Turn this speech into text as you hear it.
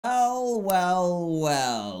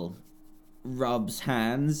Well. Rubs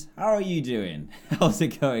hands. How are you doing? How's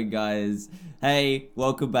it going, guys? Hey,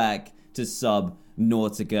 welcome back to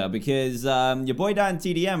Subnautica. Because your boy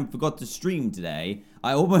DanTDM forgot to stream today.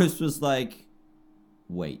 I almost was like,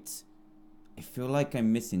 wait, I feel like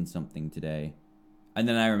I'm missing something today. And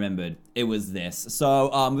then I remembered it was this. So,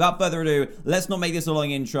 without further ado, let's not make this a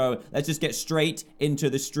long intro. Let's just get straight into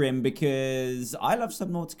the stream because I love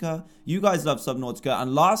Subnautica. You guys love Subnautica.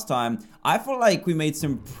 And last time, I feel like we made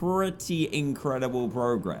some pretty incredible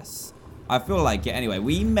progress. I feel like it. Anyway,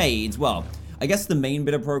 we made, well, I guess the main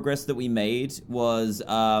bit of progress that we made was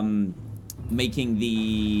making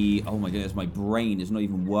the... Oh my goodness, my brain is not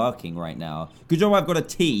even working right now. Good job I've got a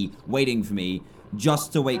tea waiting for me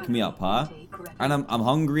just to wake me up, huh? And I'm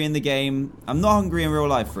hungry in the game. I'm not hungry in real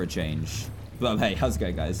life for a change. But hey, how's it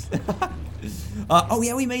going, guys? Oh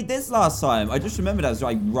yeah, we made this last time. I just remembered as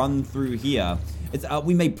I run through here. It's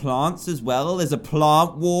we made plants as well. There's a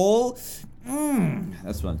plant wall.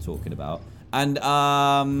 That's what I'm talking about. And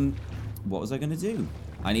what was I gonna do?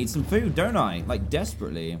 I need some food, don't I? Like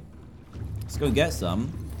desperately. Let's go get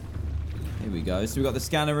some. Here we go. So we got the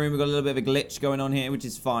scanner room. We've got a little bit of a glitch going on here, which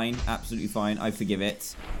is fine. Absolutely fine. I forgive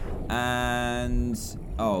it. And...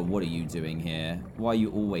 oh, what are you doing here? Why are you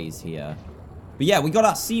always here? But yeah, we got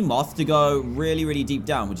our sea moth to go really, really deep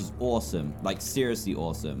down, which is awesome. Like, seriously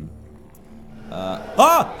awesome.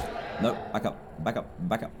 No, back up. Back up.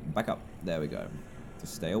 Back up. Back up. There we go.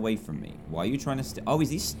 Just stay away from me. Why are you trying to stay? Oh, is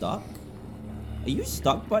he stuck? Are you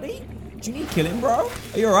stuck, buddy? Do you need killing, bro?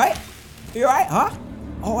 Are you alright? Are you alright, huh?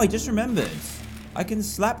 Oh, I just remembered. I can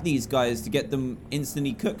slap these guys to get them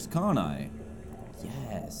instantly cooked, can't I?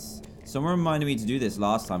 Yes. Someone reminded me to do this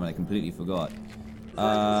last time and I completely forgot.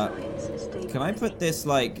 Can I put this,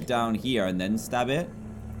 like, down here and then stab it?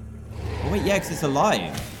 Oh, wait, yeah, because it's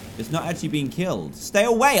alive. It's not actually being killed. Stay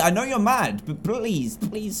away. I know you're mad, but please,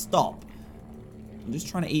 please stop. I'm just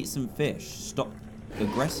trying to eat some fish. Stop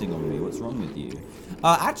aggressing on me. What's wrong with you?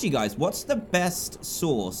 Actually, guys, what's the best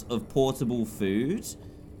source of portable food?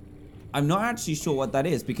 I'm not actually sure what that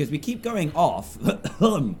is because we keep going off.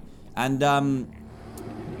 And,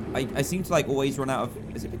 I seem to, like, always run out of...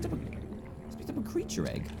 Has it picked up a creature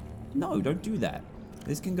egg? No, don't do that.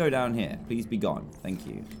 This can go down here. Please be gone. Thank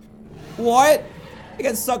you. What? I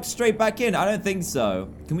get sucked straight back in. I don't think so.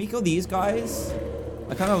 Can we kill these guys?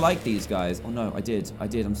 I kind of like these guys. Oh, no, I did.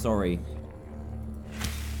 I'm sorry.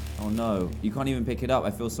 Oh, no. You can't even pick it up.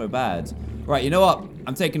 I feel so bad. Right, you know what?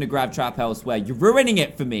 I'm taking a grab trap elsewhere. You're ruining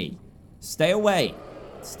it for me. Stay away.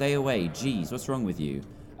 Stay away. Jeez, what's wrong with you?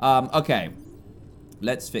 Okay.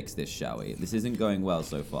 Let's fix this, shall we? This isn't going well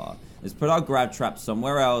so far. Let's put our grab trap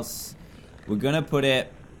somewhere else. We're gonna put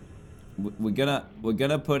it... We're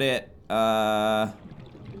gonna put it...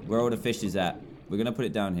 where all the fish is at. We're gonna put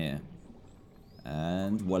it down here.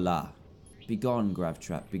 And voila. Be gone, grab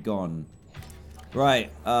trap. Be gone.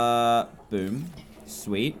 Right. Boom.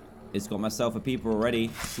 Sweet. It's got myself a peeper already.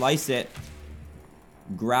 Slice it.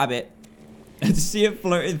 Grab it. And see it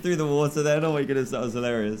floating through the water then. Oh my goodness, that was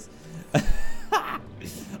hilarious.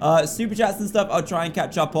 Super chats and stuff I'll try and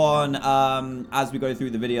catch up on as we go through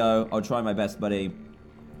the video. I'll try my best, buddy.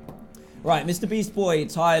 Right, Mr. Beast Boy,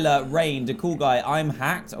 Tyler, Rain, the cool guy, I'm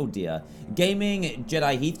hacked. Oh dear. Gaming,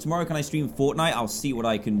 Jedi Heath. Tomorrow can I stream Fortnite? I'll see what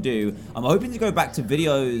I can do. I'm hoping to go back to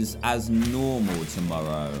videos as normal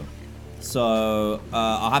tomorrow. So,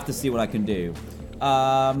 I'll have to see what I can do.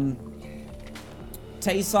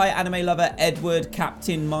 Taysai, Anime Lover, Edward,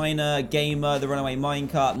 Captain Miner, Gamer, The Runaway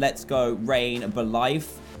Minecart, Let's Go, Rain,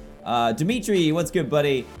 Belife. Dimitri, what's good,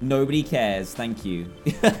 buddy? Nobody cares. Thank you.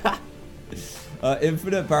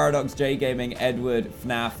 Infinite Paradox, J Gaming, Edward,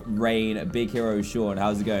 FNAF, Rain, Big Hero, Sean.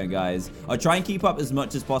 How's it going, guys? I'll try and keep up as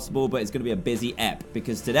much as possible, but it's going to be a busy ep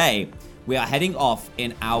because today we are heading off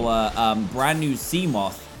in our brand new sea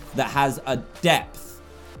moth that has a depth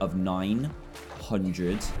of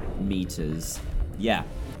 900 meters. Yeah,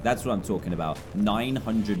 that's what I'm talking about.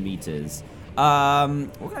 900 meters. What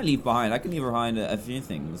can I leave behind? I can leave behind a few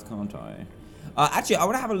things, can't I? Actually, I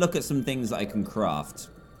want to have a look at some things that I can craft.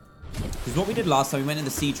 Because what we did last time, we went in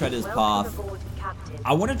the Sea Treader's path.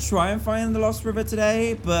 I want to try and find the Lost River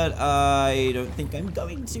today, but I don't think I'm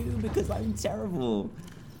going to because I'm terrible.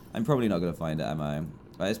 I'm probably not going to find it, am I? Right,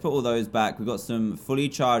 let's put all those back. We've got some fully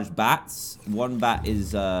charged bats. One bat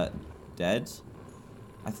is dead.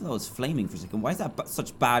 I thought that was flaming for a second. Why is that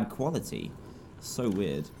such bad quality? So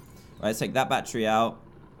weird. Right, let's take that battery out.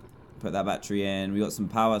 Put that battery in. We got some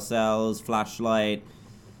power cells, flashlight.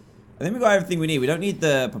 I think we got everything we need. We don't need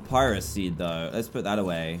the papyrus seed, though. Let's put that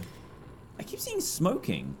away. I keep seeing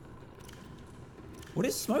smoking. What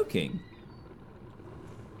is smoking?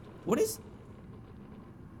 What is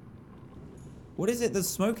it that's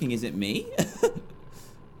smoking? Is it me?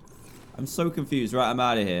 I'm so confused. Right, I'm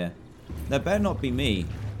out of here. That better not be me.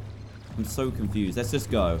 I'm so confused. Let's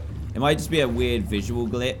just go. It might just be a weird visual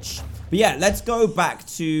glitch. But yeah, let's go back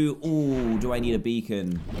to... Ooh, do I need a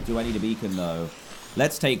beacon? Do I need a beacon, though?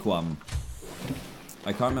 Let's take one.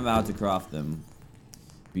 I can't remember how to craft them.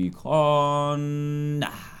 Beacon...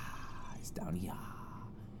 It's down here.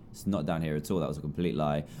 It's not down here at all. That was a complete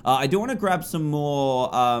lie. I do want to grab some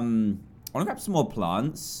more... I want to grab some more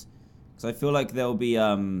plants. Because I feel like they'll be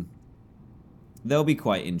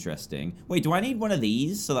quite interesting. Wait, do I need one of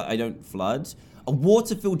these so that I don't flood? A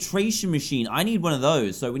water filtration machine. I need one of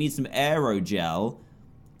those. So we need some aerogel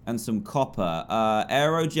and some copper.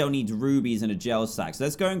 Aerogel needs rubies and a gel sack. So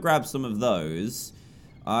let's go and grab some of those.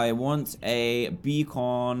 I want a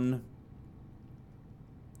beacon.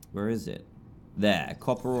 Where is it? There.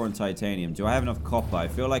 Copper ore and titanium. Do I have enough copper? I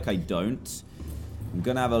feel like I don't. I'm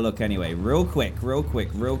gonna have a look anyway. Real quick.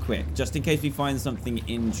 Just in case we find something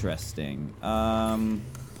interesting.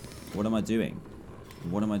 What am I doing?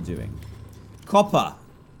 Copper.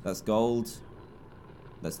 That's gold.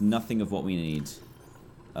 That's nothing of what we need.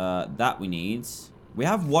 That we need. We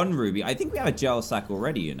have one ruby. I think we have a gel sack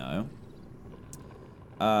already, you know.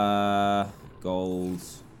 Gold.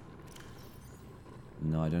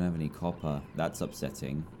 No, I don't have any copper. That's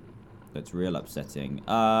upsetting. That's real upsetting.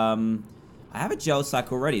 I have a gel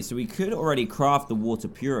sack already, so we could already craft the water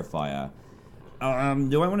purifier. Do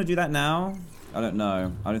I want to do that now? I don't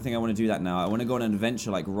know. I don't think I want to do that now. I want to go on an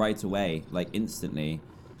adventure, like, right away. Like, instantly.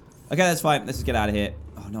 Okay, that's fine. Let's just get out of here.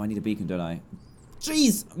 Oh, no, I need a beacon, don't I?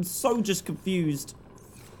 Jeez! I'm so just confused.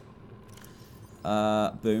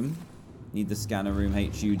 Boom. Need the scanner room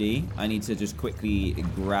HUD. I need to just quickly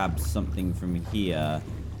grab something from here.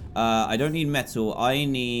 I don't need metal. I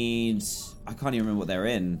need... I can't even remember what they're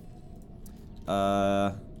in.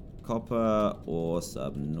 Copper or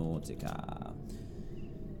Subnautica.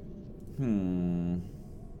 I'm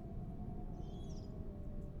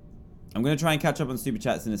going to try and catch up on super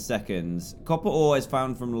chats in a second. Copper ore is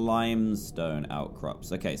found from limestone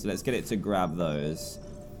outcrops. Okay, so let's get it to grab those.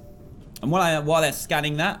 And while they're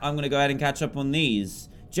scanning that, I'm going to go ahead and catch up on these.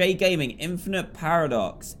 J Gaming, Infinite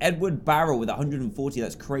Paradox, Edward Barrel with 140.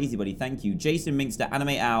 That's crazy, buddy. Thank you. Jason Minkster,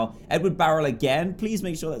 Animate Owl, Edward Barrel again. Please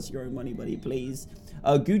make sure that's your own money, buddy, please.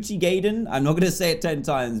 Gucci Gaiden, I'm not going to say it 10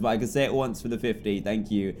 times, but I can say it once for the 50. Thank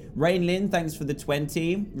you. Rain Lin, thanks for the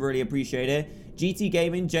 20. Really appreciate it. GT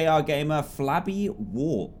Gaming, JR Gamer, Flabby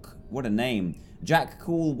Walk. What a name. Jack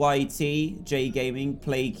Cool YT, J Gaming,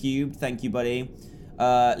 Play Cubed. Thank you, buddy.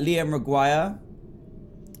 Liam Maguire.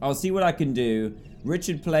 I'll see what I can do.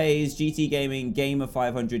 Richard Plays, GT Gaming, Gamer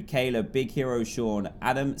 500, Caleb, Big Hero Sean,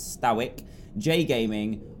 Adam Stowick, J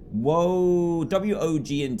Gaming, Whoa,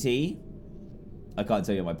 WOG&T. I can't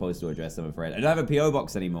tell you my postal address, I'm afraid. I don't have a PO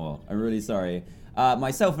box anymore. I'm really sorry.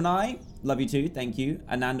 Myself and I, love you too, thank you.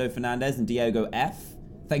 Anando Fernandez and Diego F.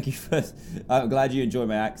 Thank you for... I'm glad you enjoy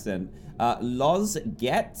my accent. Loz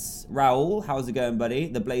Getz, Raul, how's it going, buddy?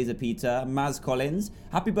 The Blazer Peter, Maz Collins.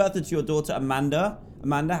 Happy birthday to your daughter, Amanda.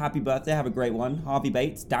 Amanda, happy birthday. Have a great one. Harvey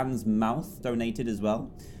Bates, Dan's Mouth, donated as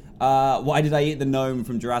well. Why did I eat the gnome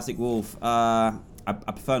from Jurassic Wolf? I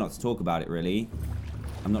prefer not to talk about it, really.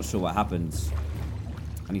 I'm not sure what happened.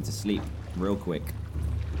 I need to sleep real quick.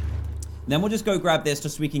 Then we'll just go grab this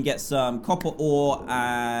just so we can get some copper ore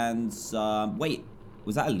and some... Wait,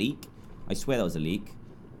 was that a leak? I swear that was a leak.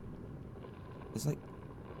 It's like...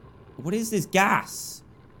 What is this gas?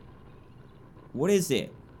 What is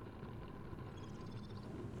it?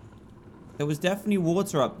 There was definitely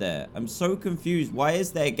water up there. I'm so confused. Why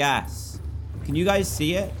is there gas? Can you guys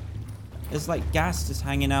see it? There's like gas just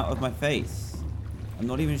hanging out of my face. I'm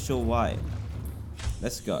not even sure why.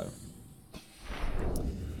 Let's go.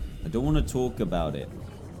 I don't want to talk about it.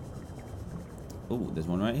 Oh, there's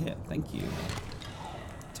one right here. Thank you.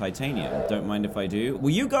 Titanium. Don't mind if I do. Will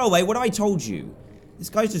you go away? What have I told you? This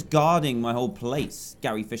guy's just guarding my whole place.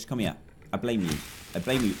 Gary Fish, come here. I blame you. I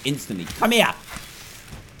blame you instantly. Come here!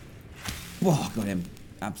 Oh, got him.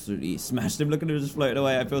 Absolutely smashed him. Look at him just floating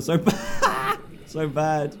away. I feel so bad. So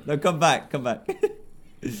bad. No, come back. Come back.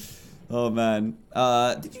 Oh, man.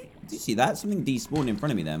 Did you see that? Something despawned in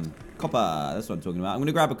front of me then. Copper. That's what I'm talking about. I'm going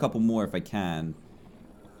to grab a couple more if I can.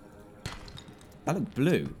 That looked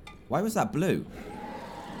blue. Why was that blue?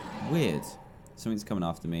 Weird. Something's coming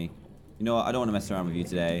after me. You know what? I don't want to mess around with you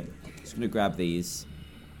today. Just going to grab these.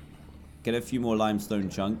 Get a few more limestone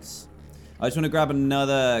chunks. I just want to grab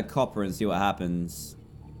another copper and see what happens.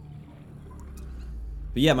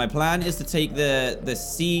 But yeah, my plan is to take the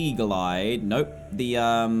sea glide. Nope. The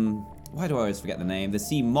why do I always forget the name? The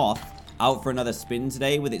sea moth out for another spin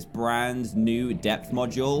today with its brand new depth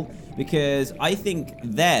module, because I think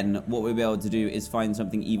then what we'll be able to do is find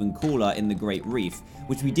something even cooler in the Great Reef,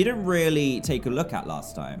 which we didn't really take a look at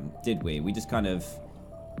last time, did we? We just kind of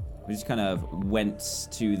went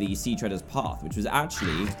to the Sea Treader's Path, which was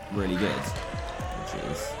actually really good. Which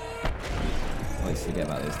is, I always forget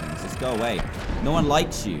about those things. Just go away. No one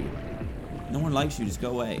likes you. No one likes you. Just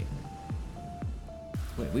go away.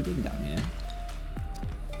 Wait, we've been down here.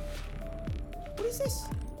 What is this?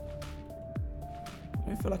 I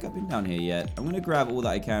don't feel like I've been down here yet. I'm going to grab all that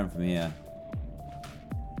I can from here.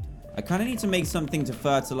 I kind of need to make something to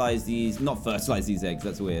fertilize these... Not fertilize these eggs,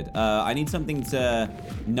 that's weird. I need something to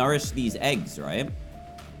nourish these eggs, right?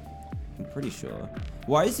 I'm pretty sure.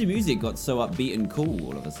 Why has the music got so upbeat and cool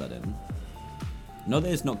all of a sudden? Not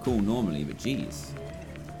that it's not cool normally, but geez.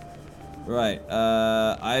 Right,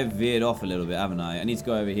 I've veered off a little bit, haven't I? I need to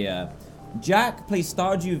go over here. Jack plays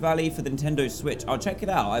Stardew Valley for the Nintendo Switch. I'll check it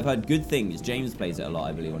out. I've heard good things. James plays it a lot,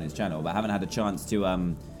 I believe, on his channel, but I haven't had a chance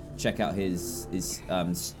to check out his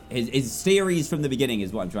series from the beginning,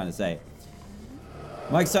 is what I'm trying to say.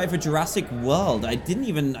 Am I excited for Jurassic World? I didn't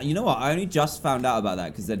even... You know what? I only just found out about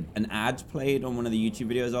that because an ad played on one of the YouTube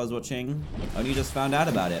videos I was watching. I only just found out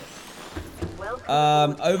about it.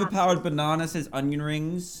 Overpowered Banana says onion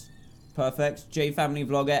rings. Perfect. J Family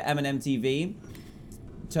Vlogger, M&M TV.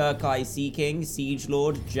 Turkai Sea King, Siege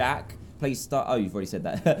Lord, Jack, plays Star... Oh, you've already said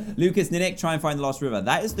that. Lucas Ninick, try and find the Lost River.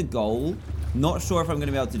 That is the goal. Not sure if I'm going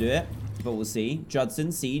to be able to do it, but we'll see.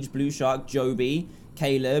 Judson, Siege, Blue Shark, Joby,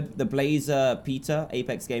 Caleb, The Blazer, Peter,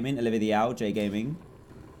 Apex Gaming, Olivia the Owl, J Gaming.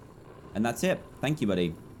 And that's it. Thank you,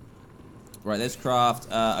 buddy. Right, let's craft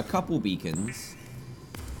a couple beacons.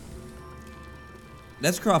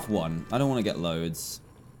 Let's craft one. I don't want to get loads.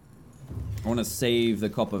 I want to save the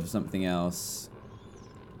copper for something else.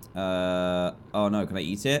 Oh no, can I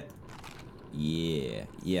eat it? Yeah,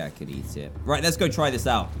 I can eat it. Right, let's go try this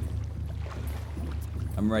out.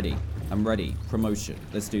 I'm ready. Promotion.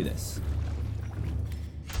 Let's do this.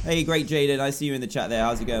 Hey, great Jaden. I see you in the chat there.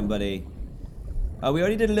 How's it going, buddy? We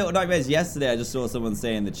already did a Little Nightmares yesterday. I just saw someone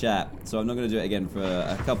say in the chat. So I'm not going to do it again for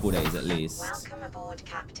a couple days at least. Welcome aboard,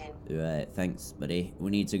 Captain. Right, thanks, buddy.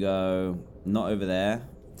 We need to go not over there.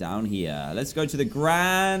 Down here. Let's go to the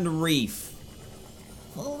Grand Reef.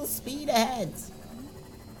 Full speed ahead.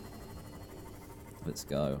 Let's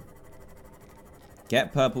go.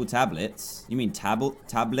 Get purple tablets. You mean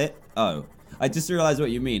tablet? Oh. I just realized what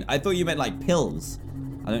you mean. I thought you meant like pills.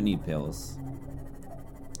 I don't need pills.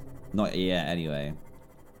 Not yet, anyway.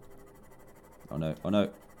 Oh no. Oh no.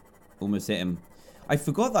 Almost hit him. I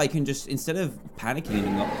forgot that I can just, instead of panicking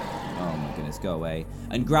and oh my goodness, go away.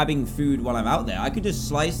 And grabbing food while I'm out there, I could just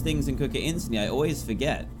slice things and cook it instantly. I always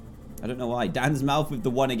forget. I don't know why. Dan's mouth with the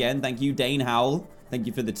 1 again. Thank you. Dane Howell. Thank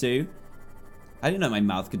you for the 2. I didn't know my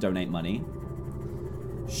mouth could donate money.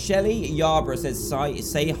 Shelly Yarborough says,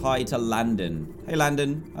 say hi to Landon. Hey,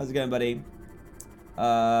 Landon. How's it going, buddy?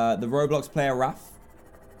 The Roblox player, Raph.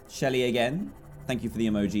 Shelly again. Thank you for the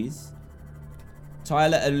emojis.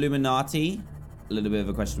 Tyler Illuminati. A little bit of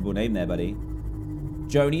a questionable name there, buddy.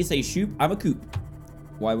 Joni, say shoop. I'm a coop.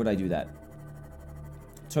 Why would I do that?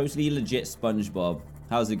 Totally legit SpongeBob.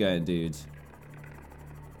 How's it going, dude?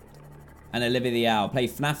 And Olivia the Owl. Play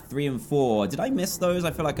FNAF 3 and 4. Did I miss those?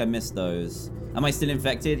 I feel like I missed those. Am I still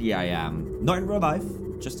infected? Yeah, I am. Not in real life.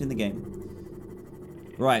 Just in the game.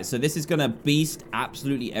 Right, so this is going to beast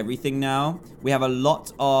absolutely everything now. We have a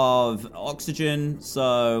lot of oxygen.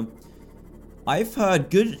 So I've heard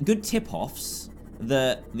good tip-offs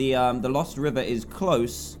that the Lost River is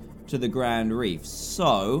close to the Grand Reef.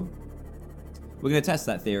 So we're going to test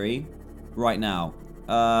that theory right now.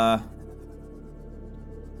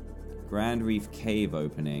 Grand Reef cave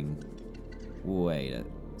opening. Wait a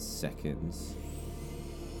second.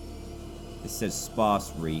 It says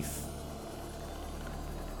sparse reef.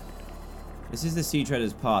 This is the Sea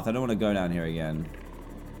Treader's Path. I don't want to go down here again.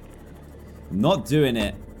 I'm not doing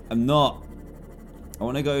it. I'm not. I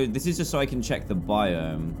want to go. This is just so I can check the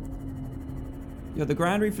biome. Yo, the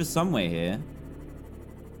Grand Reef is somewhere here.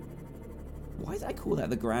 Why did I call that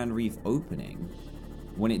the Grand Reef opening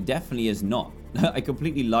when it definitely is not? I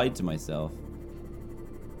completely lied to myself.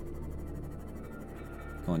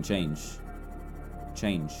 Come on, change.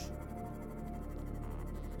 Change.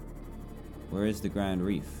 Where is the Grand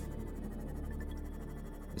Reef?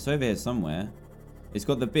 It's over here somewhere. It's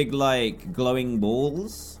got the big, like, glowing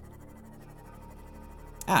balls.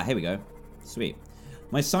 Ah, here we go. Sweet.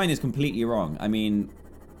 My sign is completely wrong. I mean,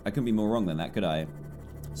 I couldn't be more wrong than that, could I?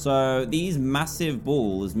 So, these massive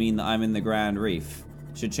balls mean that I'm in the Grand Reef.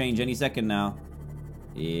 Should change any second now.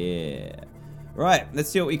 Yeah. Right, let's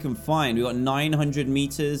see what we can find. We've got 900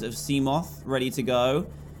 meters of Seamoth ready to go.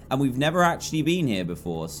 And we've never actually been here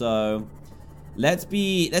before, so let's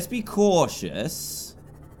be cautious.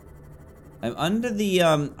 I'm under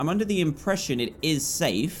the impression it is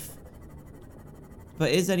safe.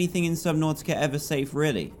 But is anything in Subnautica ever safe,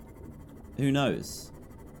 really? Who knows?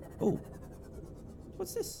 Oh.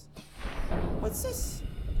 What's this? What's this?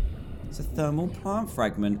 It's a thermal plant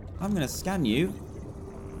fragment. I'm going to scan you.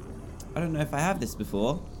 I don't know if I have this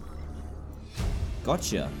before.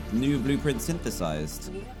 Gotcha. New blueprint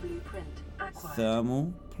synthesized. New blueprint acquired.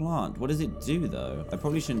 Thermal plant. What does it do, though? I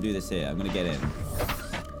probably shouldn't do this here. I'm going to get in.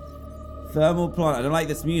 Thermal plant. I don't like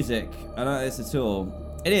this music. I don't like this at all.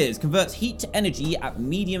 It is. Converts heat to energy at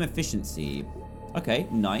medium efficiency. Okay,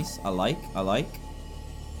 nice. I like.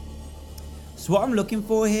 So what I'm looking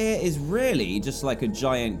for here is really just like a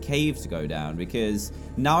giant cave to go down, because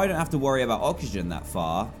now I don't have to worry about oxygen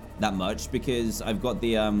that much, because I've got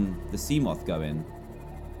the Seamoth going.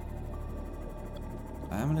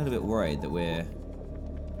 I am a little bit worried that we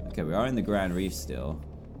are in the Grand Reef still.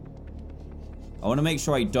 I want to make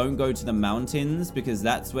sure I don't go to the mountains, because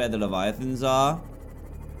that's where the Leviathans are.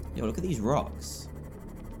 Yo, look at these rocks.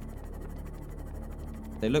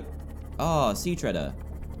 They look... Oh, sea treader.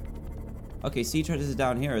 Okay, sea treaders are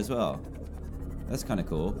down here as well. That's kind of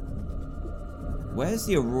cool. Where's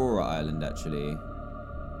the Aurora Island, actually?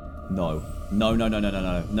 No.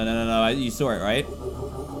 No. You saw it, right?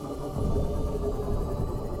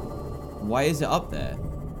 Why is it up there?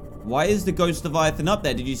 Why is the Ghost Leviathan up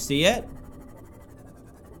there? Did you see it?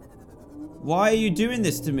 Why are you doing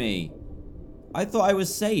this to me? I thought I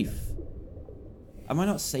was safe. Am I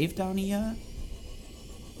not safe down here?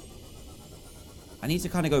 I need to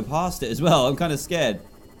kind of go past it as well. I'm kind of scared.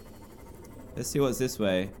 Let's see what's this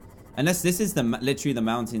way. Unless this is literally the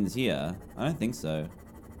mountains here. I don't think so.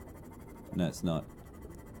 No, it's not.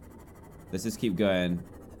 Let's just keep going.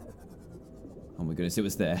 Oh my goodness, it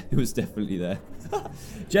was there. It was definitely there.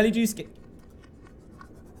 Jelly juice.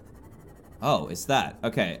 Oh, it's that.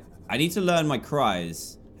 Okay. I need to learn my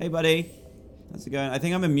cries. Hey, buddy. How's it going? I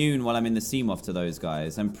think I'm immune while I'm in the Seamoth to those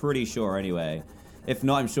guys. I'm pretty sure anyway. If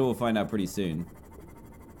not, I'm sure we'll find out pretty soon.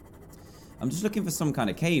 I'm just looking for some kind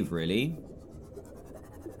of cave, really.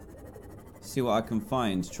 See what I can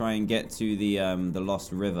find. Try and get to the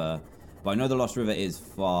Lost River. But I know the Lost River is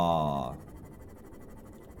far.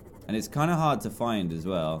 And it's kind of hard to find as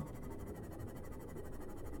well.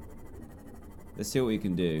 Let's see what we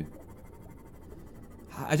can do.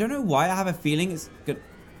 I don't know why I have a feeling it's good.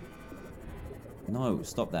 No,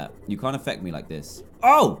 stop that. You can't affect me like this.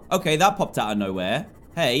 Oh! Okay, that popped out of nowhere.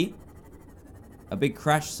 Hey. A big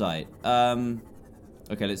crash site.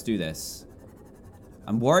 Okay, let's do this.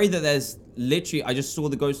 I'm worried that there's literally... I just saw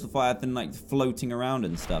the Ghost of Leviathan like floating around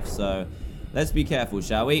and stuff. So, let's be careful,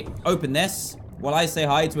 shall we? Open this while I say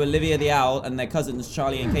hi to Olivia the Owl and their cousins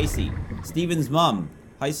Charlie and Casey. Steven's mum.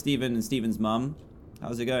 Hi, Steven and Steven's mum.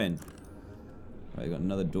 How's it going? Right, got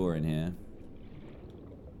another door in here.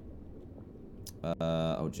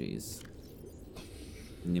 Oh jeez.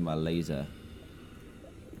 Need my laser.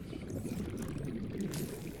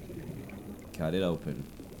 Cut it open.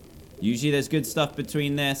 Usually there's good stuff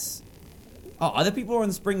between this. Oh, other people are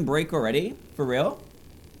on spring break already? For real?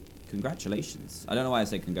 Congratulations. I don't know why I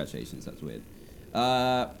say congratulations. That's weird.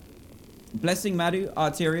 Blessing Madu,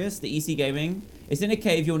 Arterius, the EC Gaming. It's in a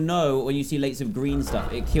cave. You'll know when you see lakes of green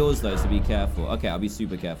stuff. It kills those, so be careful. Okay, I'll be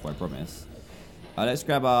super careful, I promise. Let's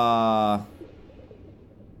grab our...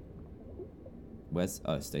 Where's...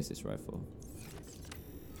 Oh, stasis rifle.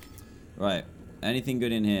 Right. Anything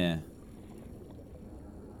good in here?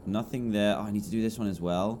 Nothing there. Oh, I need to do this one as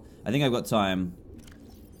well. I think I've got time.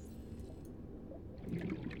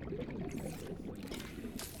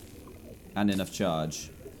 And enough charge.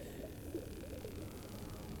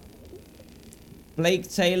 Blake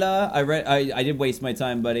Taylor, I did waste my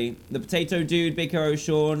time, buddy. The Potato Dude, Big Hero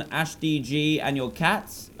Sean, Ash DG, and your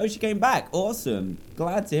cats. Oh, she came back. Awesome.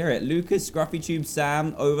 Glad to hear it. Lucas, Scruffy Tube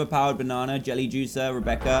Sam, Overpowered Banana, Jelly Juicer,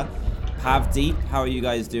 Rebecca, Pav Deep. How are you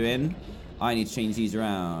guys doing? I need to change these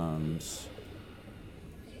around.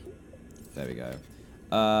 There we go.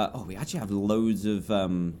 Oh, we actually have loads of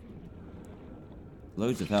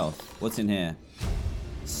health. What's in here?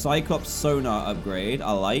 Cyclops sonar upgrade.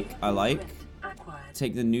 I like.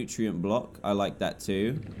 Take the nutrient block. I like that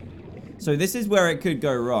too. So this is where it could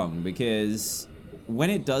go wrong, because when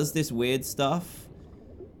it does this weird stuff,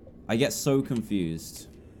 I get so confused.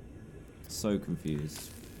 So confused.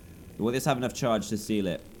 Will this have enough charge to seal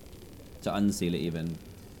it? To unseal it even?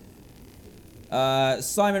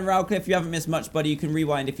 Simon Rowcliffe, you haven't missed much, buddy. You can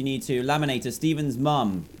rewind if you need to. Laminator, Steven's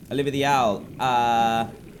mum, Olivia the Owl. I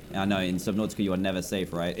know, in Subnautica you are never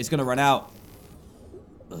safe, right? It's gonna run out.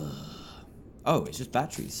 Ugh. Oh, it's just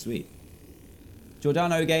batteries. Sweet.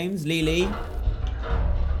 Giordano Games, Lily.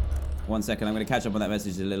 1 second, I'm gonna catch up on that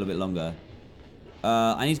message a little bit longer.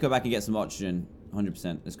 I need to go back and get some oxygen.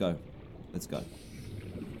 100%. Let's go. Let's go.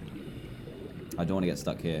 I don't want to get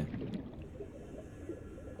stuck here.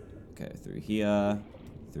 Okay, through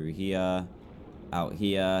here, out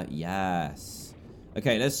here. Yes.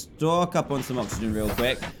 Okay, let's stock up on some oxygen real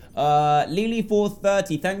quick.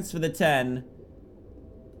 Lily430, thanks for the 10.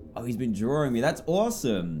 Oh, he's been drawing me. That's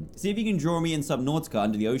awesome. See if you can draw me in Subnautica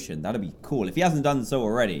under the ocean. That'd be cool. If he hasn't done so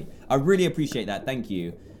already. I really appreciate that. Thank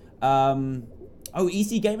you. Oh,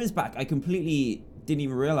 EC Gamer's back. I completely didn't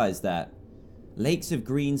even realize that. Lakes of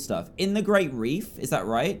green stuff. In the Great Reef, is that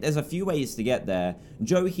right? There's a few ways to get there.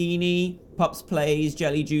 Joe Heaney, Pups Plays,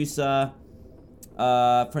 Jelly Juicer,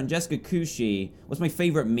 Francesca Kushi. What's my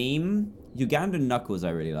favorite meme? Ugandan Knuckles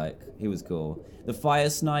I really like. He was cool. The Fire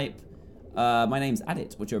Snipe. My name's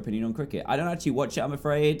Adit. What's your opinion on cricket? I don't actually watch it, I'm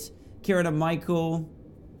afraid. Kieran and Michael.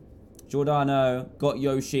 Giordano. Got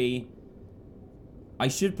Yoshi. I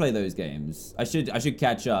should play those games. I should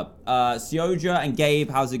catch up. Sioja and Gabe,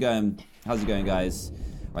 how's it going? How's it going, guys?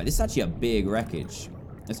 Right, this is actually a big wreckage.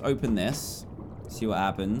 Let's open this. See what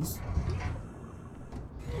happens.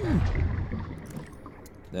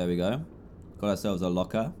 There we go. Got ourselves a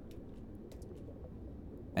locker.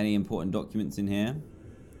 Any important documents in here?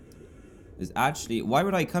 There's actually... Why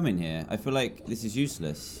would I come in here? I feel like this is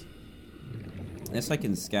useless. Unless I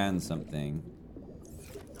can scan something.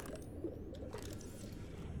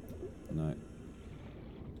 No.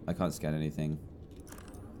 I can't scan anything.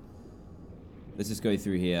 Let's just go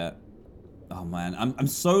through here. Oh man, I'm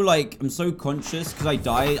so conscious because I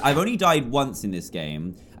died. I've only died once in this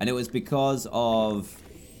game, and it was because of...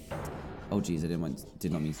 Oh jeez, I did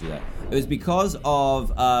not mean to do that. It was because of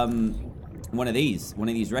one of these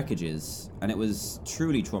wreckages, and it was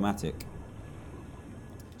truly traumatic.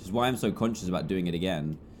 Which is why I'm so conscious about doing it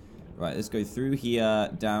again. Right, let's go through here,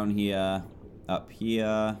 down here, up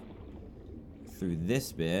here, through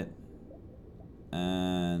this bit,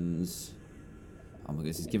 and oh my god,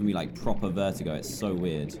 this is giving me like proper vertigo. It's so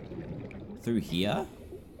weird. Through here?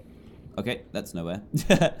 Okay, that's nowhere.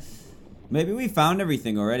 Maybe we found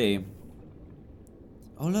everything already.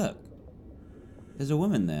 Oh look, there's a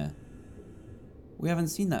woman there. We haven't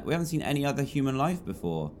seen that. We haven't seen any other human life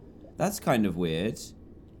before. That's kind of weird.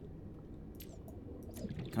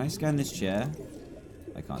 Can I scan this chair?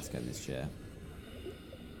 I can't scan this chair.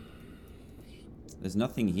 There's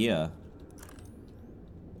nothing here.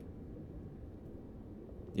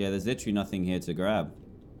 Yeah, there's literally nothing here to grab.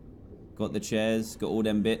 Got the chairs, got all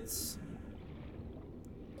them bits.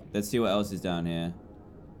 Let's see what else is down here.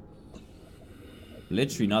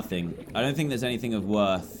 Literally nothing. I don't think there's anything of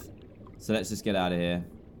worth. So let's just get out of here.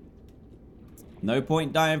 No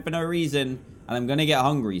point dying for no reason. And I'm gonna get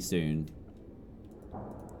hungry soon.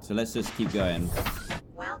 So let's just keep going.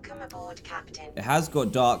 Welcome aboard, Captain. It has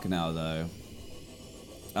got dark now, though.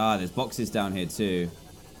 Ah, there's boxes down here, too.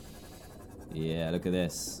 Yeah, look at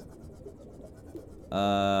this. Get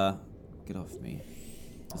off me.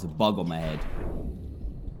 There's a bug on my head.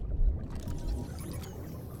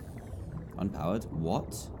 Unpowered?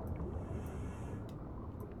 What?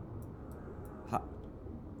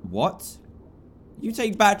 What? You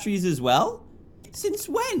take batteries as well? Since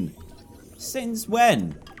when? Since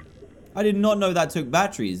when? I did not know that took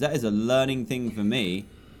batteries. That is a learning thing for me.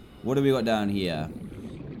 What do we got down here?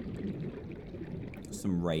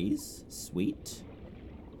 Some rays. Sweet.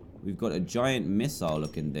 We've got a giant missile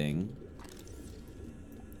looking thing.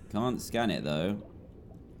 Can't scan it though.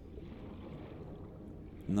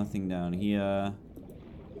 Nothing down here.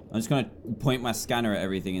 I'm just gonna point my scanner at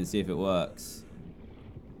everything and see if it works.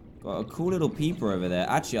 Got a cool little peeper over there.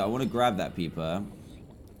 Actually, I want to grab that peeper.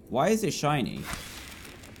 Why is it shiny?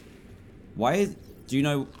 Why is... Do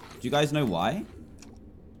you guys know why?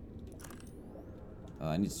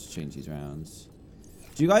 I need to change these rounds.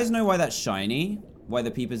 Do you guys know why that's shiny? Why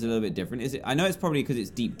the peeper's a little bit different? Is it? I know it's probably because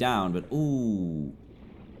it's deep down, but ooh.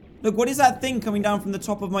 Look, what is that thing coming down from the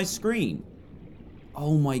top of my screen?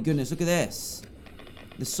 Oh my goodness, look at this.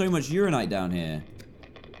 There's so much uranite down here.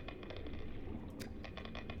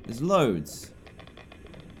 There's loads.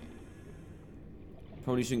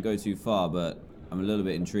 Probably shouldn't go too far, but I'm a little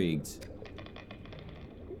bit intrigued.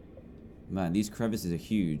 Man, these crevices are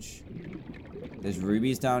huge. There's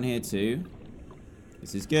rubies down here too.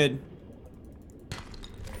 This is good.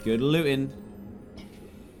 Good looting.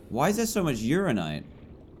 Why is there so much uranite?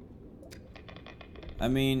 I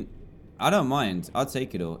mean, I don't mind. I'll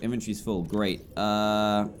take it all. Inventory's full. Great.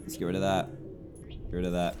 Let's get rid of that. Get rid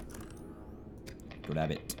of that.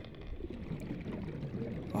 Grab it.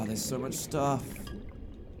 Oh, there's so much stuff.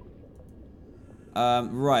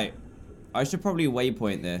 Right. I should probably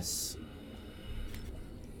waypoint this.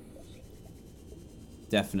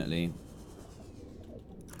 Definitely.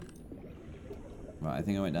 Right, I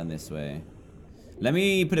think I went down this way. Let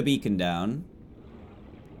me put a beacon down.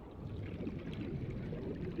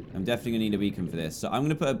 I'm definitely going to need a beacon for this. So I'm going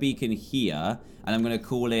to put a beacon here, and I'm going to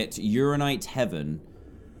call it Uranite Heaven.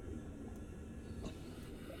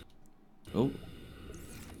 Oh.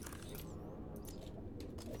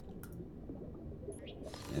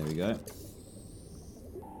 There we go.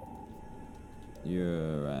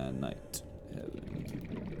 Uranite Heaven.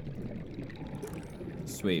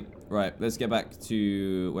 Sweet. Right, let's get back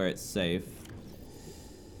to where it's safe.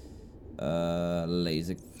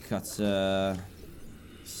 Laser cutter.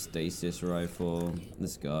 Stasis rifle.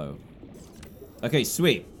 Let's go. Okay,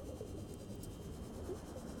 sweet.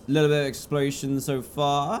 A little bit of explosion so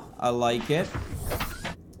far. I like it.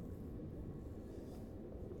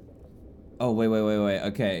 Oh, wait.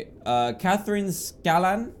 Okay. Catherine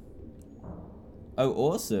Scallan. Oh,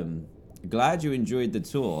 awesome. Glad you enjoyed the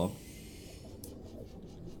tour.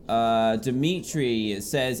 Dimitri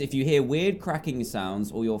says, if you hear weird cracking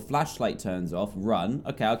sounds or your flashlight turns off, run.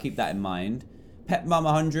 Okay, I'll keep that in mind. Pet Mum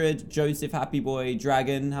 100, Joseph Happy Boy,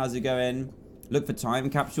 Dragon, how's it going? Look for time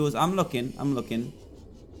capsules. I'm looking.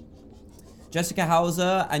 Jessica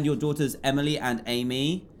Hauser and your daughters Emily and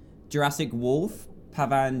Amy. Jurassic Wolf,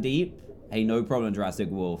 Pavan Deep. Hey, no problem, Jurassic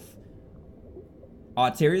Wolf.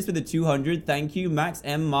 Arterius with the 200, thank you. Max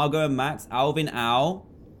M, Margot and Max, Alvin Owl.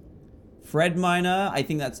 Fred Miner, I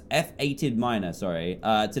think that's F8ed Miner, sorry.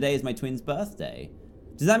 Today is my twin's birthday.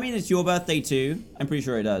 Does that mean it's your birthday too? I'm pretty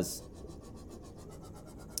sure it does.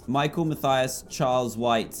 Michael, Matthias, Charles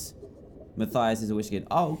White. Matthias is a wish kid.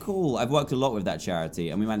 Oh, cool. I've worked a lot with that charity,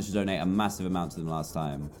 and we managed to donate a massive amount to them last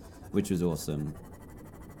time, which was awesome.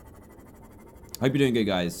 Hope you're doing good,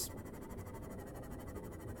 guys.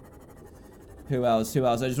 Who else? I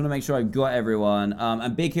just want to make sure I've got everyone.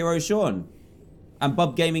 And Big Hero Sean. And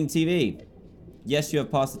Bub Gaming TV. Yes, you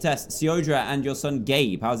have passed the test. Siodra and your son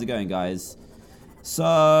Gabe. How's it going, guys?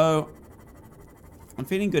 So, I'm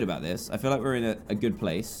feeling good about this. I feel like we're in a good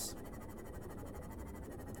place.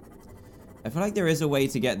 I feel like there is a way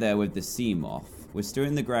to get there with the Seamoth. We're still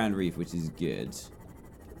in the Grand Reef, which is good.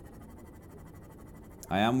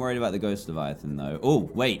 I am worried about the Ghost Leviathan, though. Oh,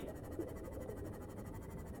 wait.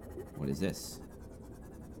 What is this?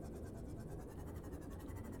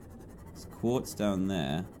 There's quartz down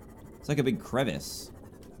there. It's like a big crevice.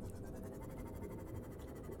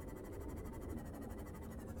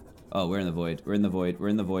 Oh, we're in the void. We're in the void. We're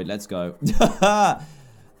in the void. Let's go.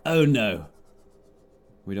 Oh, no.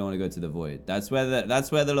 We don't want to go to the void. That's where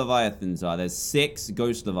the Leviathans are. There's 6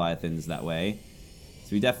 Ghost Leviathans that way.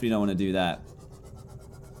 So we definitely don't want to do that.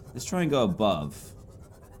 Let's try and go above.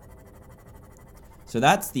 So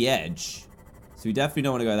that's the edge. So we definitely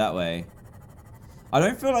don't want to go that way. I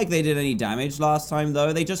don't feel like they did any damage last time,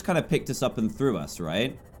 though. They just kind of picked us up and threw us,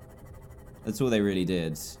 right? That's all they really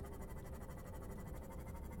did.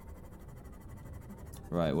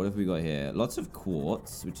 Right, what have we got here? Lots of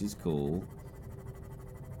quartz, which is cool.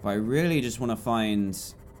 But I really just want to find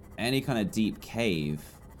any kind of deep cave.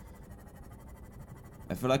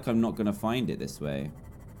 I feel like I'm not going to find it this way.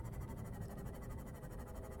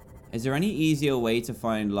 Is there any easier way to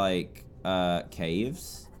find, like,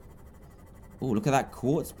 caves? Oh, look at that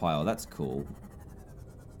quartz pile. That's cool.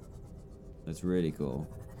 That's really cool.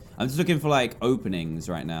 I'm just looking for, like, openings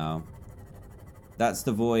right now. That's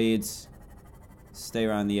the void. Stay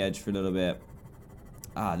around the edge for a little bit.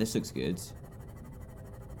 Ah, this looks good.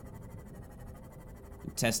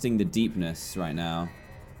 I'm testing the deepness right now.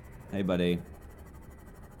 Hey, buddy.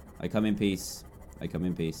 I come in peace. I come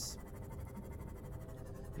in peace.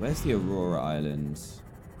 Where's the Aurora Island? Is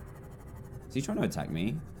he trying to attack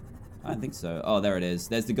me? I don't think so. Oh, there it is.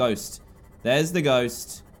 There's the ghost. There's the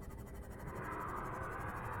ghost.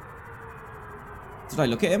 Did I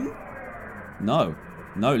look at him? No.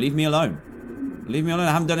 No, leave me alone. Leave me alone.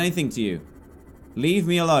 I haven't done anything to you. Leave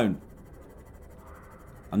me alone.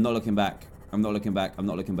 I'm not looking back. I'm not looking back. I'm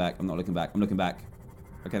not looking back. I'm not looking back. I'm looking back.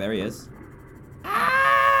 Okay, there he is.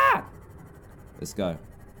 Ah! Let's go.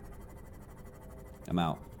 I'm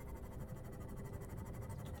out.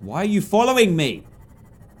 Why are you following me?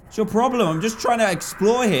 What's your problem? I'm just trying to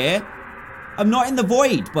explore here. I'm not in the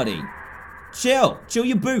void, buddy. Chill. Chill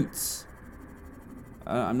your boots.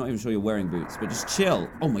 I'm not even sure you're wearing boots, but just chill.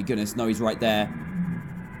 Oh my goodness, no, he's right there.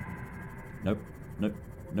 Nope. Nope.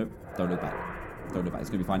 Nope. Don't look back. Don't look back. It's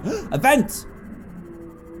gonna be fine. A vent!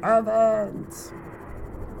 A vent!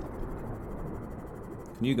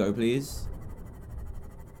 Can you go, please?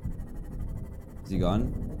 Is he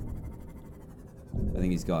gone? I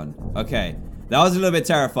think he's gone. Okay. That was a little bit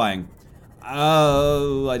terrifying.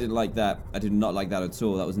 Oh, I didn't like that. I did not like that at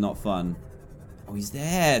all. That was not fun. Oh, he's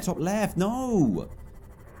there. Top left. No.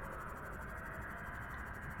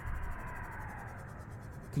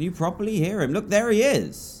 Can you properly hear him? Look, there he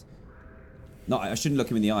is. No, I shouldn't look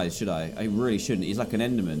him in the eyes, should I? I really shouldn't. He's like an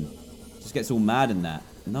Enderman. Just gets all mad in that.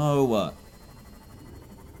 No.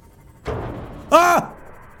 Ah!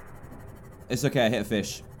 It's okay. I hit a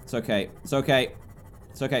fish. It's okay. It's okay.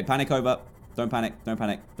 It's okay. Panic over. Don't panic. Don't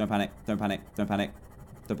panic. Don't panic. Don't panic. Don't panic.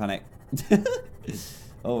 Don't panic.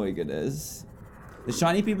 Oh my goodness. The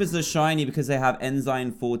shiny peepers are shiny because they have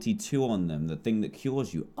enzyme 42 on them. The thing that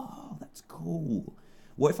cures you. Oh, that's cool.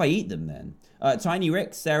 What if I eat them then? Tiny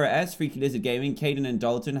Rick, Sarah S, Freaky Lizard Gaming, Caden and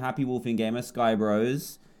Dalton, Happy Wolfing Gamer, Sky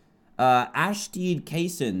Bros, Ashdeed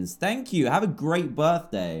Casons. Thank you. Have a great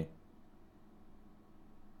birthday.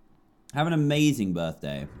 Have an amazing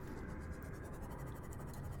birthday.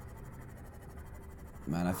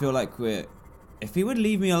 Man, I feel like we're... If he would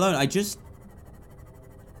leave me alone, I just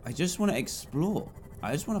want to explore.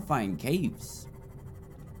 I just want to find caves.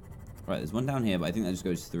 Right, there's one down here, but I think that just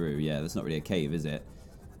goes through. Yeah, that's not really a cave, is it?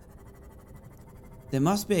 There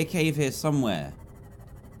must be a cave here somewhere.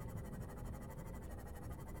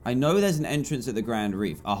 I know there's an entrance at the Grand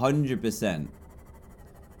Reef. 100%.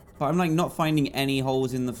 But I'm like not finding any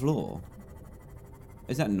holes in the floor.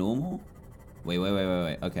 Is that normal? Wait.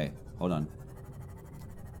 Okay, hold on.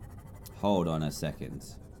 Hold on a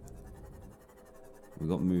second. We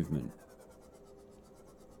got movement.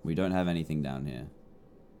 We don't have anything down here.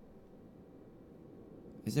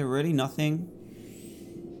 Is there really nothing?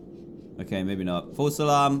 Okay, maybe not. False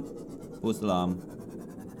alarm. False alarm.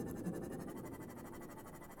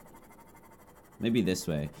 Maybe this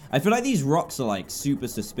way. I feel like these rocks are like super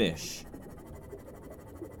suspicious.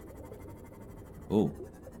 Oh.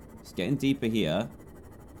 It's getting deeper here.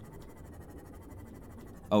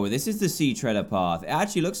 Oh, this is the Sea Treader path. It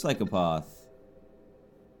actually looks like a path.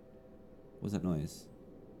 What's that noise?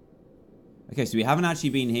 Okay, so we haven't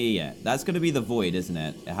actually been here yet. That's going to be the void, isn't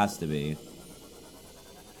it? It has to be.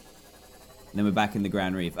 And then we're back in the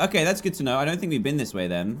Grand Reef. Okay, that's good to know. I don't think we've been this way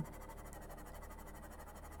then.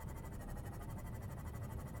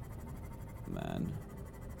 Man.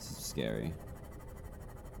 This is scary.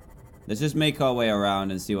 Let's just make our way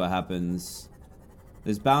around and see what happens.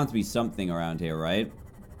 There's bound to be something around here, right?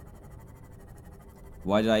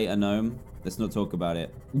 Why did I eat a gnome? Let's not talk about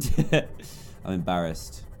it. I'm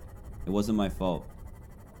embarrassed. It wasn't my fault.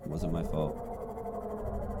 It wasn't my fault.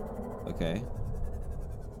 Okay.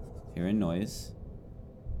 Hearing noise.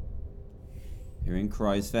 Hearing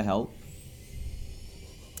cries for help.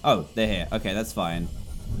 Oh, they're here. Okay, that's fine.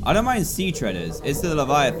 I don't mind sea treaders. It's the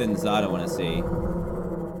leviathans that I don't want to see.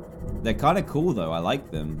 They're kind of cool, though. I like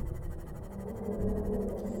them.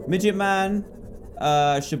 Midget Man,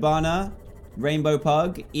 Shabana, Rainbow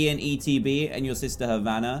Pug, Ian ETB, and your sister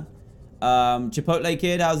Havana. Chipotle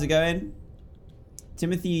Kid, how's it going?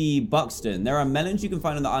 Timothy Buxton. There are melons you can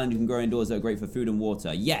find on the island you can grow indoors that are great for food and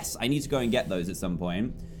water. Yes, I need to go and get those at some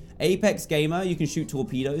point. Apex Gamer, you can shoot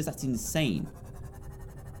torpedoes. That's insane.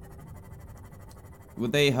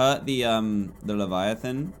 Would they hurt the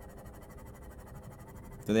Leviathan?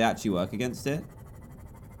 Do they actually work against it?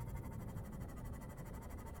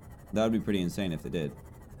 That would be pretty insane if they did.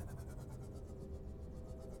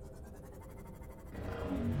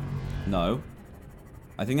 No.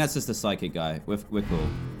 I think that's just a psychic guy. We're cool.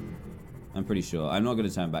 I'm pretty sure. I'm not going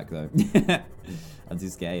to turn back, though. I'm too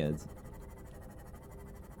scared.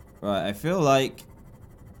 Right, I feel like...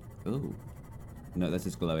 Ooh. No, that's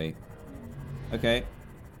just glowy. Okay.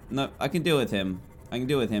 No, I can deal with him. I can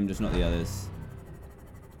deal with him, just not the others.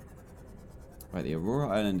 Right, the Aurora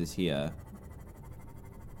Island is here.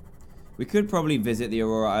 We could probably visit the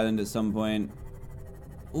Aurora Island at some point.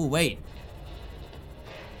 Oh, wait.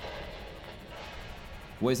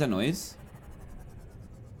 What is that noise?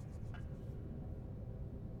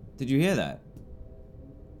 Did you hear that?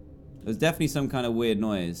 There's definitely some kind of weird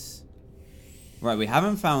noise. Right, we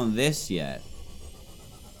haven't found this yet.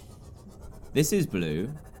 This is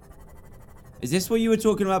blue. Is this what you were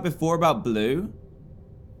talking about before about blue?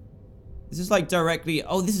 This is like directly...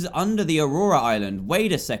 Oh, this is under the Aurora Island.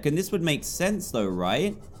 Wait a second. This would make sense though,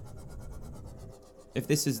 right? If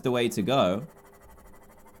this is the way to go.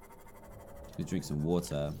 Let's drink some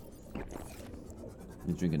water.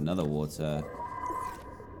 Let's drink another water.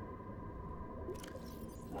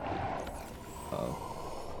 Uh-oh.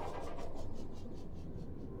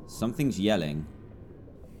 Something's yelling.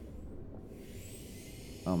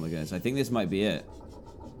 Oh my goodness. I think this might be it.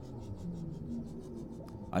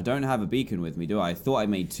 I don't have a beacon with me, do I? I thought I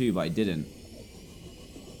made 2, but I didn't.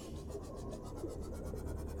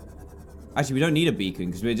 Actually, we don't need a beacon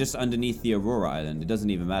because we're just underneath the Aurora Island. It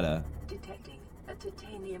doesn't even matter. Detecting a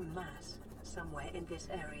titanium mass somewhere in this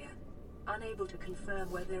area. Unable to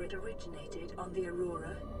confirm whether it originated on the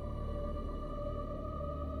Aurora.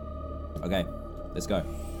 Okay, let's go.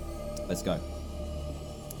 Let's go.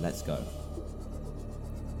 Let's go.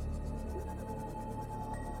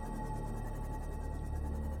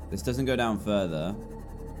 This doesn't go down further.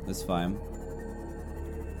 That's fine.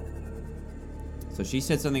 So she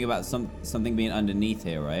said something about something being underneath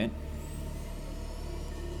here, right?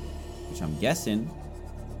 Which I'm guessing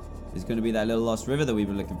is going to be that little lost river that we've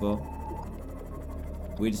been looking for.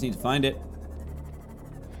 We just need to find it.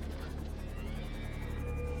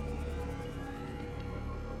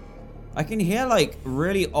 I can hear like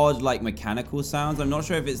really odd like mechanical sounds. I'm not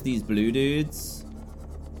sure if it's these blue dudes.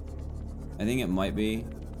 I think it might be.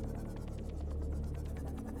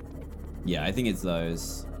 Yeah, I think it's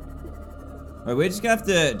those. Alright, we're just gonna have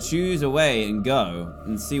to choose a way and go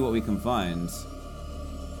and see what we can find.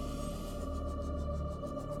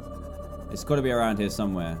 It's gotta be around here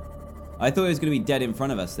somewhere. I thought it was gonna be dead in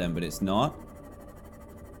front of us then, but it's not.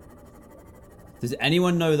 Does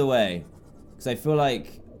anyone know the way? Because I feel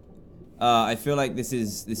like this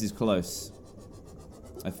is close.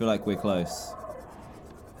 I feel like we're close.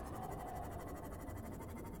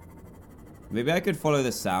 Maybe I could follow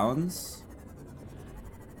the sounds.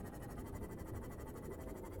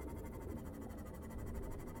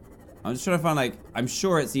 I'm just trying to find, like, I'm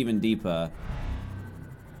sure it's even deeper.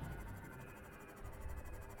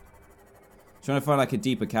 Trying to find, like, a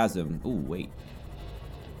deeper chasm. Ooh, wait.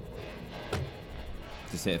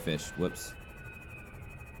 Just hit a fish. Whoops.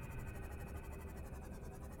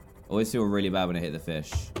 Always feel really bad when I hit the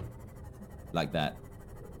fish. Like that.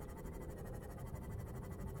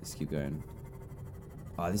 Let's keep going.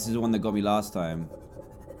 Oh, this is the one that got me last time.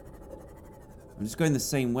 I'm just going the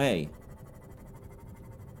same way.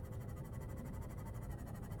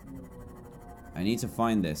 I need to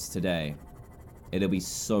find this today. It'll be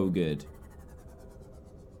so good.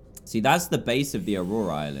 See, that's the base of the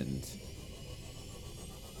Aurora Island.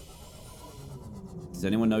 Does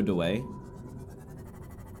anyone know the way?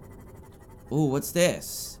 Ooh, what's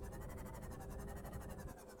this?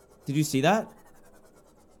 Did you see that?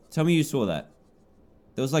 Tell me you saw that.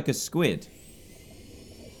 There was like a squid.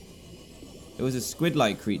 It was a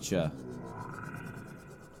squid-like creature.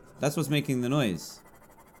 That's what's making the noise.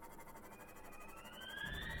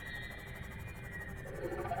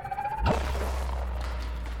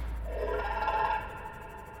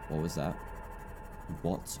 What was that?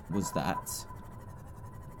 What was that?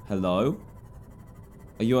 Hello?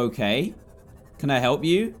 Are you okay? Can I help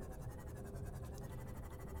you?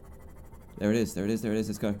 There it is, there it is, there it is.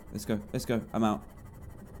 Let's go, let's go, let's go. I'm out.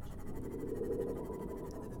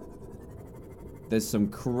 There's some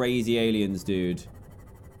crazy aliens, dude.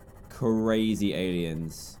 Crazy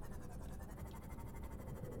aliens.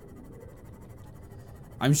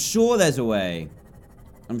 I'm sure there's a way.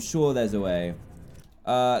 I'm sure there's a way.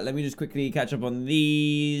 Let me just quickly catch up on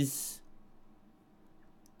these.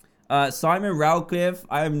 Simon Radcliffe,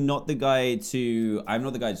 I'm not the guy to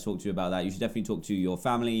talk to you about that. You should definitely talk to your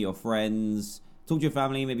family, your friends. Talk to your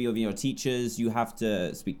family, maybe even your teachers. You have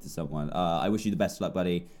to speak to someone. I wish you the best of luck,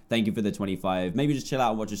 buddy. Thank you for the 25. Maybe just chill out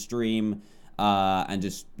and watch a stream. And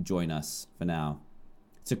just join us for now.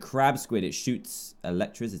 It's a crab squid. It shoots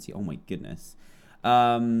electricity. Oh my goodness.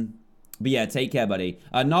 But yeah, take care, buddy.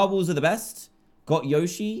 Narwhals are the best. Got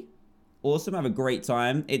Yoshi. Awesome. Have a great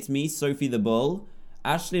time. It's me, Sophie the Bull.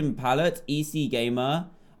 Ashlyn Pallet, EC Gamer.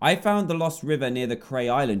 I found the Lost River near the Cray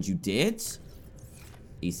Island. You did?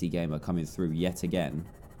 EC Gamer coming through yet again.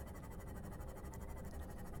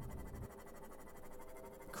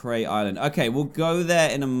 Cray Island. Okay, we'll go there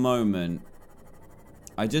in a moment.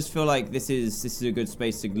 I just feel like this is a good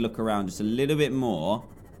space to look around just a little bit more.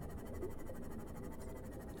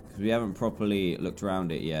 Because we haven't properly looked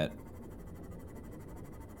around it yet.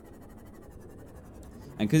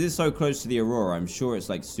 And because it's so close to the Aurora, I'm sure it's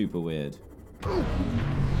like super weird.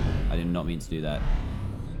 I did not mean to do that.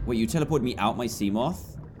 Wait, you teleported me out my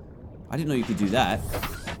Seamoth? I didn't know you could do that.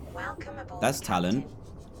 Welcome aboard, That's talent.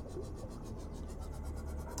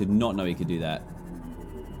 Did not know he could do that.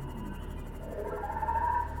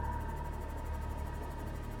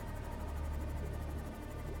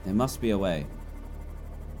 There must be a way.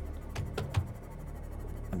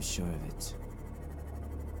 I'm sure of it.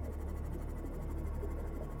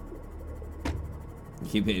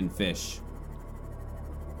 Keep hitting fish.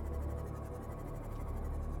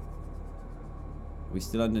 Are we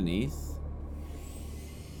still underneath?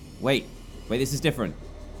 Wait. Wait, this is different.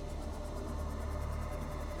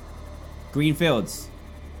 Green fields.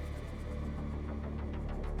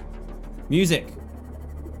 Music.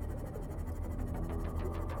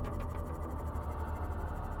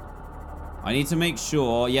 I need to make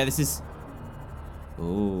sure. Yeah, this is...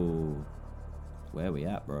 Oh. Where are we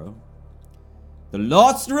at, bro? The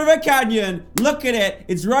Lost River Canyon. Look at it.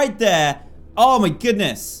 It's right there. Oh, my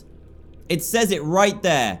goodness. It says it right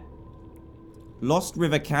there. Lost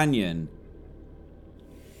River Canyon.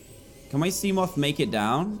 Can my sea moth make it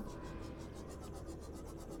down?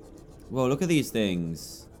 Whoa, look at these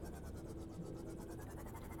things.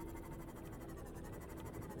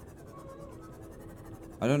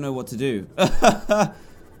 I don't know what to do.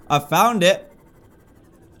 I found it.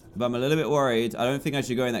 But I'm a little bit worried. I don't think I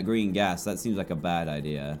should go in that green gas. That seems like a bad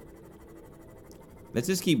idea. Let's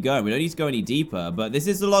just keep going. We don't need to go any deeper. But this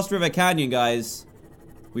is the Lost River Canyon, guys.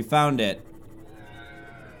 We found it.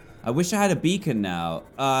 I wish I had a beacon now.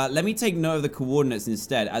 Let me take note of the coordinates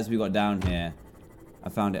instead as we got down here. I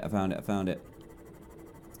found it. I found it. I found it.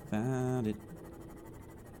 Found it.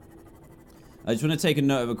 I just want to take a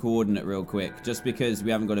note of a coordinate real quick. Just because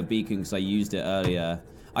we haven't got a beacon because I used it earlier.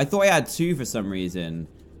 I thought I had 2 for some reason.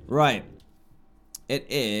 Right. It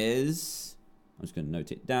is... I'm just going to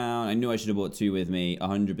note it down. I knew I should have brought 2 with me.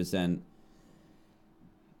 100%.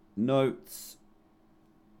 Notes.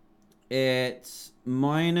 It's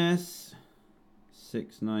minus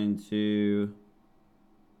 692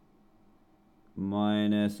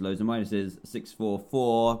 minus loads of minuses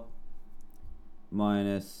 644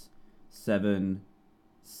 minus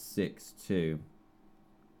 762.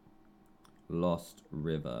 Lost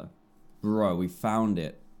River. Bro, we found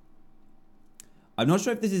it. I'm not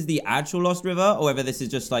sure if this is the actual Lost River or whether this is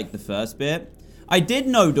just like the first bit. I did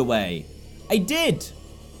know the way. I did.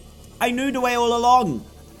 I knew the way all along.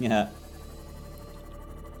 Yeah.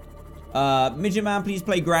 Midget Man, please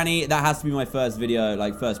play Granny. That has to be my first video,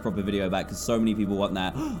 like first proper video back, because so many people want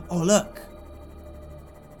that. Oh, look.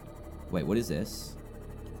 Wait, what is this?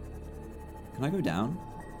 Can I go down?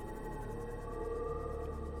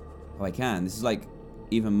 Oh, I can. This is like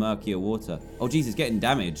even murkier water. Oh, jeez, it's getting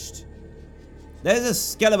damaged. There's a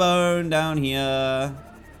skeleton down here.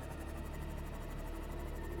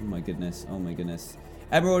 Oh, my goodness. Oh, my goodness.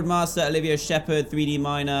 Emerald Master, Olivia Shepherd, 3D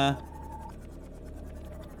Miner.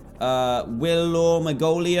 Willow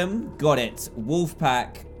Magolium. Got it.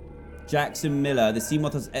 Wolfpack. Jackson Miller. The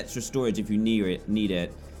Seamoth has extra storage if you need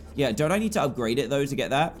it. Yeah, don't I need to upgrade it, though, to get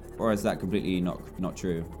that? Or is that completely not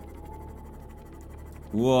true?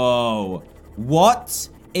 Whoa. What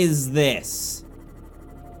is this?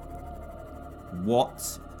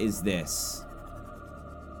 What is this?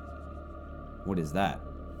 What is that?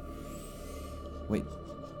 Wait.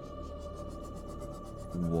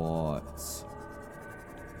 What?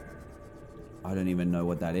 I don't even know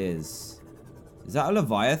what that is. Is that a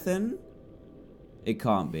Leviathan? It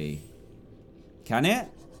can't be. Can it?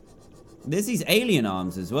 There's these alien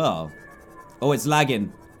arms as well. Oh, it's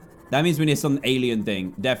lagging. That means we're near some alien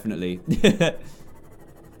thing. Definitely.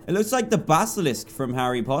 It looks like the basilisk from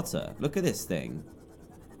Harry Potter. Look at this thing.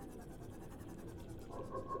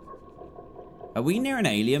 Are we near an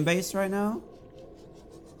alien base right now?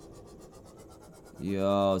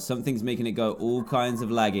 Yo, something's making it go all kinds of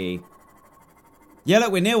laggy. Yeah,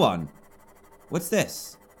 look, we're near one. What's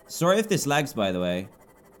this? Sorry if this lags, by the way.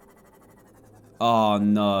 Oh,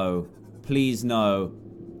 no. Please, no.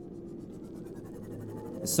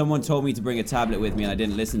 Someone told me to bring a tablet with me and I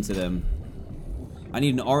didn't listen to them. I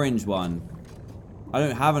need an orange one. I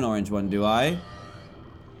don't have an orange one, do I?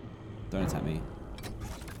 Don't attack me.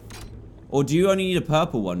 Or do you only need a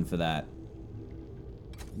purple one for that?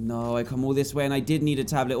 No, I come all this way and I did need a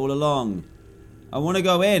tablet all along. I want to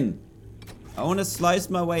go in. I want to slice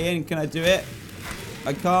my way in. Can I do it?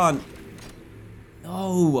 I can't.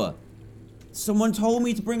 No. Someone told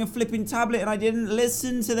me to bring a flipping tablet and I didn't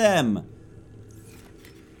listen to them.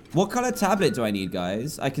 What color tablet do I need,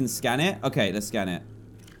 guys? I can scan it? Okay, let's scan it.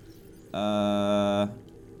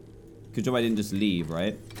 Good job I didn't just leave,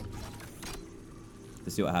 right?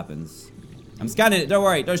 Let's see what happens. I'm scanning it. Don't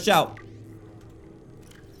worry. Don't shout.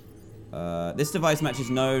 This device matches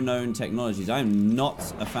no known technologies. I am not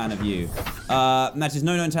a fan of you. Matches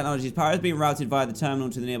no known technologies. Power is being routed via the terminal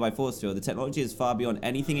to the nearby force field. The technology is far beyond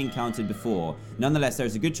anything encountered before. Nonetheless, there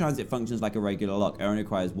is a good chance it functions like a regular lock. It only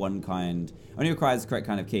requires the correct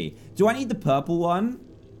kind of key. Do I need the purple one?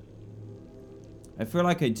 I feel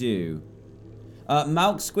like I do.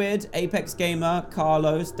 Malk Squid, Apex Gamer,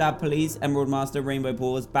 Carlos, Dab Police, Emerald Master, Rainbow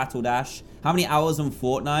Paws, Battle Dash. How many hours on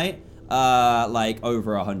Fortnite? Like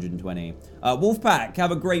over 120. Wolfpack,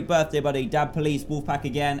 have a great birthday, buddy. Dab Police, Wolfpack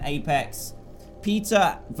again, Apex.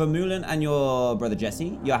 Peter Vermeulen and your brother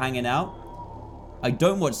Jesse, you're hanging out. I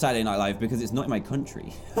don't watch Saturday Night Live because it's not in my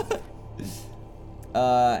country.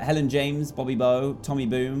 Helen James, Bobby Bow, Tommy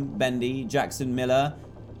Boom, Bendy, Jackson Miller,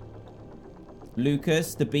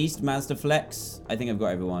 Lucas, The Beast, Mazda Flex. I think I've got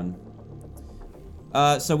everyone.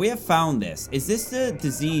 So we have found this. Is this the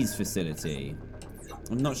disease facility?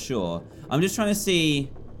 I'm not sure. I'm just trying to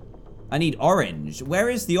see. I need orange. Where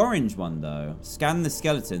is the orange one, though? Scan the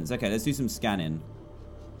skeletons. Okay, let's do some scanning.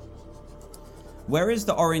 Where is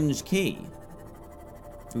the orange key?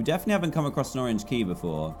 We definitely haven't come across an orange key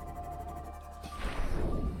before.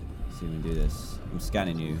 Let's see if we can do this. I'm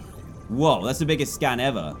scanning you. Whoa, that's the biggest scan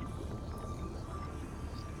ever.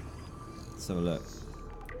 Let's have a look.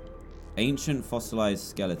 Ancient fossilized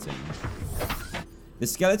skeleton. The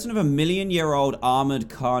skeleton of a million-year-old armored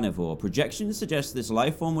carnivore. Projections suggest this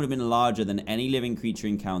life form would have been larger than any living creature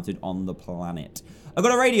encountered on the planet. I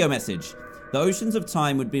got a radio message. The oceans of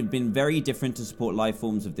time would have been very different to support life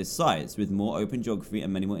forms of this size, with more open geography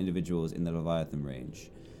and many more individuals in the Leviathan range.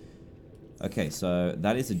 Okay, so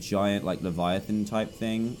that is a giant, like, Leviathan type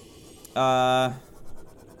thing. I'm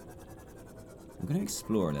going to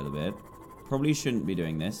explore a little bit. Probably shouldn't be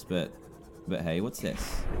doing this, but hey, what's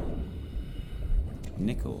this?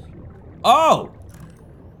 Nickel. Oh!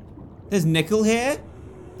 There's nickel here?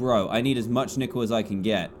 Bro, I need as much nickel as I can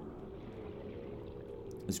get.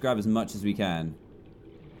 Let's grab as much as we can.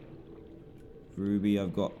 Ruby,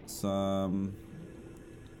 I've got some.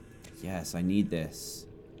 Yes, I need this.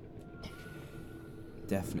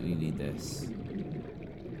 Definitely need this.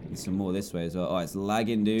 And some more this way as well. Oh, it's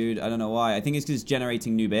lagging, dude. I don't know why. I think it's because it's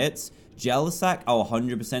generating new bits. Gel sack, I'll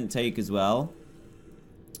 100% take as well.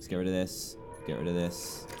 Let's get rid of this. Get rid of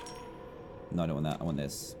this. No, I don't want that. I want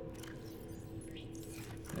this.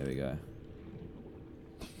 There we go.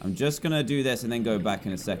 I'm just going to do this and then go back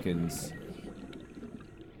in a second.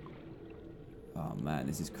 Oh, man.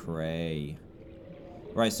 This is cray.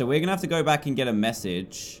 Right, so we're going to have to go back and get a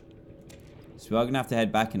message. So we are going to have to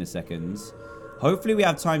head back in a second. Hopefully we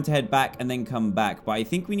have time to head back and then come back. But I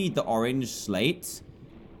think we need the orange slate.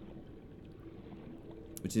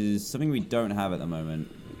 Which is something we don't have at the moment.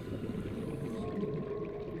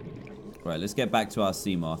 Right, let's get back to our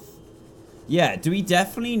Seamoth. Yeah, do we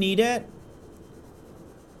definitely need it?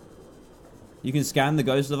 You can scan the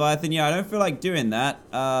Ghost Leviathan. Yeah, I don't feel like doing that.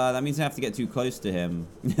 That means I have to get too close to him.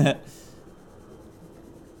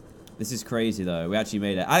 This is crazy, though. We actually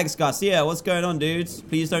made it. Alex Garcia, what's going on, dudes?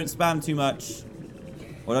 Please don't spam too much.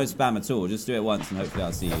 Or don't spam at all. Just do it once and hopefully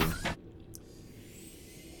I'll see you.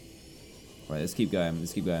 Right, let's keep going.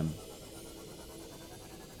 Let's keep going.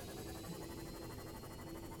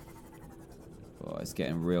 Oh, it's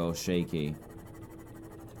getting real shaky.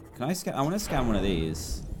 Can I scan? I want to scan one of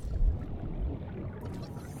these.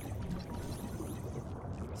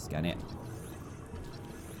 Scan it.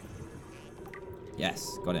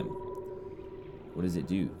 Yes, got him. What does it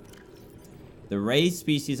do? The raised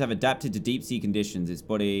species have adapted to deep sea conditions. Its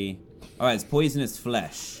body... Alright, it's poisonous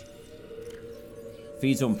flesh.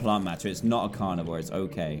 Feeds on plant matter. It's not a carnivore. It's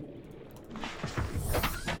okay.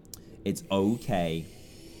 It's okay.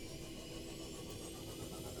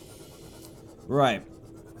 Right.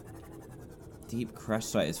 Deep crash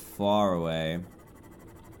site is far away.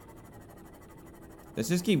 Let's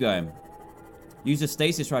just keep going. Use a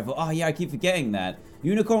stasis rifle. Oh, yeah, I keep forgetting that.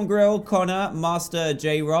 Unicorn Grill, Connor, Master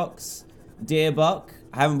J-Rocks, Deerbuck.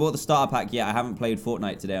 I haven't bought the starter pack yet. I haven't played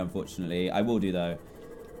Fortnite today, unfortunately. I will do, though.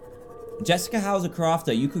 Jessica How's a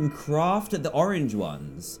crafter. You can craft the orange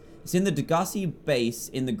ones. It's in the Degassi base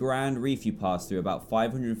in the Grand Reef you pass through, about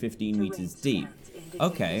 515 meters deep.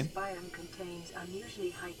 Okay.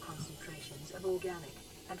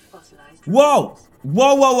 Whoa!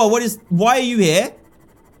 Whoa, whoa, whoa. What is... Why are you here?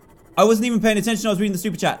 I wasn't even paying attention. I was reading the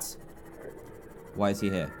super chats. Why is he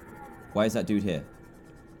here? Why is that dude here?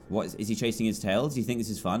 What is he chasing his tail? Does he think this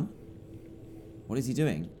is fun? What is he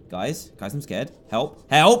doing? Guys, I'm scared. Help.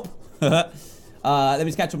 Help! Let me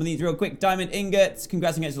just catch up on these real quick. Diamond ingots.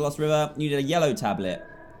 Congrats against the Lost River. Needed a yellow tablet.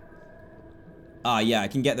 Ah, yeah, I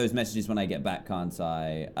can get those messages when I get back, can't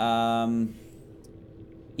I?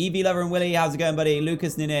 EV Lover and Willie, how's it going, buddy?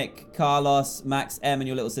 Lucas Ninick, Carlos, Max M, and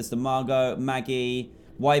your little sister Margot, Maggie,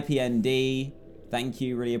 YPND. Thank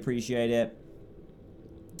you, really appreciate it.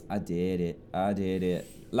 I did it. I did it.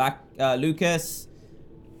 Lucas.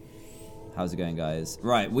 How's it going, guys?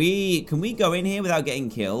 Right, can we go in here without getting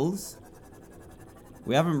kills?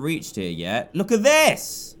 We haven't reached here yet. Look at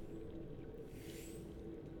this!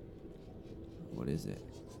 What is it?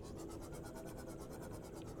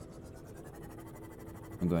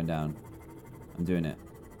 I'm going down. I'm doing it.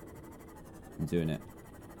 I'm doing it.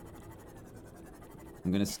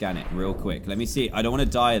 I'm gonna scan it real quick. Let me see. I don't want to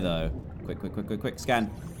die, though. Quick, quick, quick, quick, quick.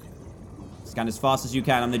 Scan. Scan as fast as you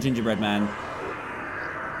can. I'm the gingerbread man.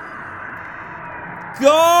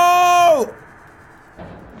 Go!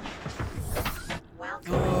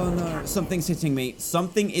 Oh, no. Something's hitting me.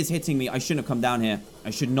 Something is hitting me. I shouldn't have come down here. I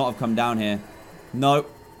should not have come down here. No.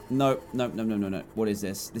 No, no, no, no, no, no. What is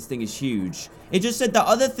this? This thing is huge. It just said the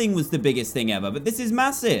other thing was the biggest thing ever, but this is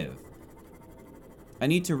massive. I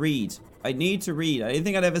need to read. I need to read. I didn't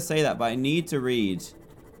think I'd ever say that, but I need to read.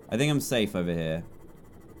 I think I'm safe over here.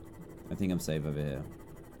 I think I'm safe over here.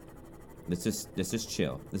 Let's just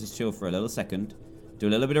chill. Let's just chill for a little second. Do a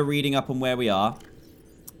little bit of reading up on where we are.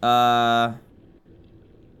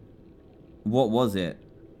 What was it?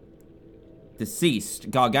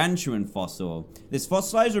 Deceased gargantuan fossil. This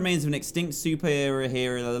fossilized remains of an extinct super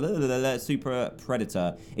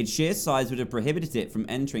predator. Its sheer size would have prohibited it from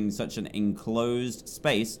entering such an enclosed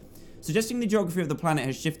space, suggesting the geography of the planet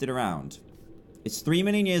has shifted around. It's 3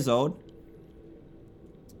 million years old.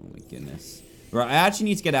 Oh my goodness. Right, I actually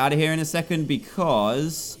need to get out of here in a second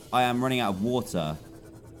because I am running out of water.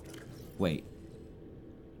 Wait.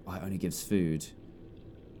 Oh, it only gives food.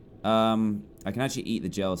 I can actually eat the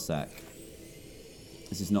gel sack.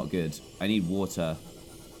 This is not good. I need water.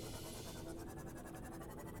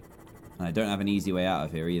 And I don't have an easy way out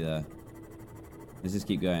of here either. Let's just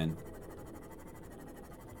keep going.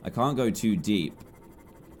 I can't go too deep.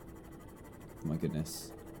 Oh my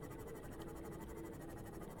goodness.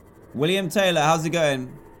 William Taylor, how's it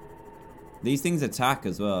going? These things attack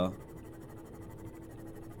as well.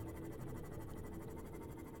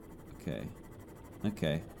 Okay.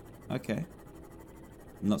 Okay. Okay.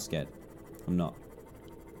 I'm not scared. I'm not.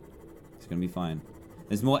 It's gonna be fine.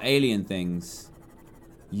 There's more alien things.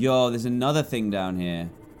 Yo, there's another thing down here.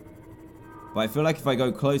 But I feel like if I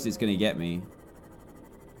go close, it's gonna get me.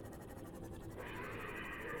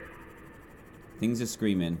 Things are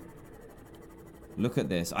screaming. Look at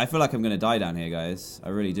this. I feel like I'm gonna die down here, guys. I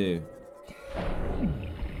really do. Oh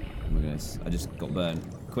my goodness. I just got burned.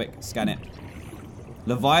 Quick, scan it.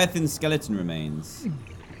 Leviathan skeleton remains.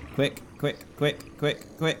 Quick, quick, quick, quick,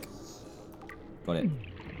 quick. Got it.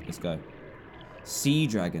 Let's go. Sea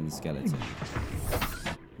dragon skeleton.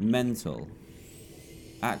 Mental.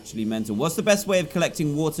 Actually mental. What's the best way of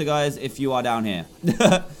collecting water, guys, if you are down here?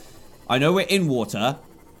 I know we're in water.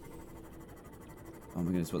 Oh my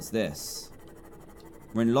goodness, what's this?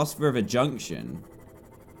 We're in Lost River Junction.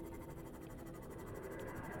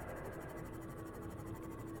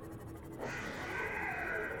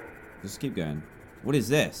 Just keep going. What is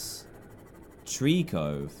this? Tree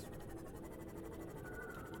Cove.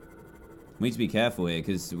 We need to be careful here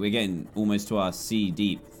because we're getting almost to our sea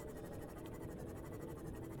deep.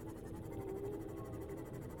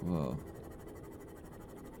 Whoa.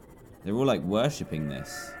 They're all like worshipping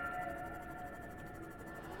this.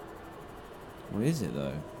 What is it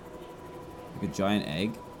though? Like a giant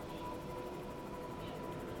egg?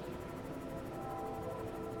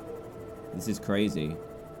 This is crazy.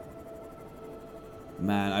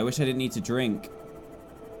 Man, I wish I didn't need to drink.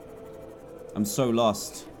 I'm so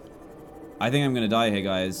lost. I think I'm gonna die here,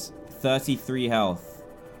 guys. 33 health.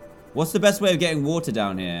 What's the best way of getting water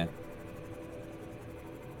down here?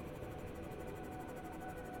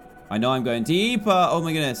 I know I'm going deeper. Oh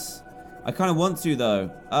my goodness. I kind of want to, though.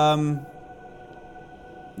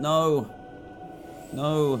 No.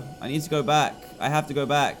 No. I need to go back. I have to go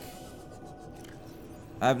back.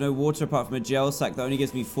 I have no water apart from a gel sack that only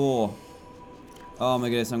gives me 4. Oh my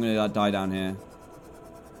goodness, I'm gonna die down here.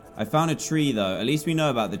 I found a tree, though. At least we know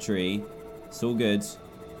about the tree. It's all good.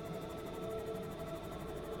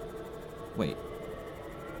 Wait.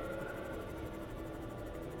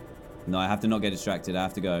 No, I have to not get distracted. I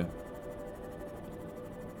have to go.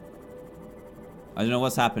 I don't know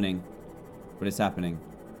what's happening, but it's happening.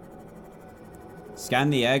 Scan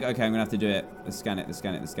the egg? Okay, I'm gonna have to do it. Let's scan it, let's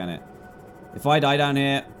scan it, let's scan it. If I die down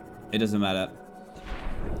here, it doesn't matter.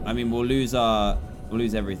 I mean, we'll lose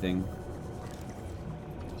everything.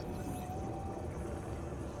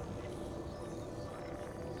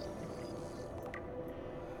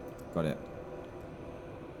 Got it.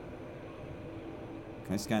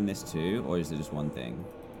 Can I scan this too? Or is it just one thing?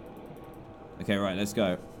 Okay, right, let's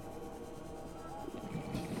go.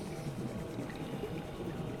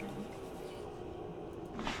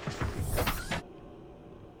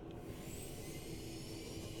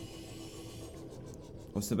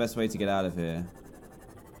 What's the best way to get out of here?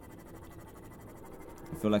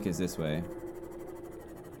 feel like it's this way.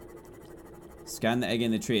 Scan the egg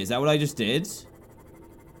in the tree. Is that what I just did?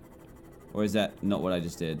 Or is that not what I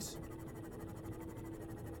just did?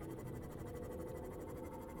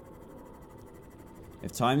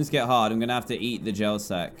 If times get hard, I'm going to have to eat the gel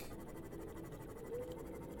sack.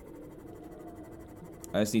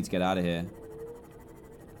 I just need to get out of here.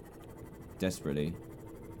 Desperately.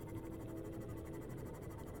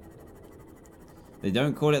 They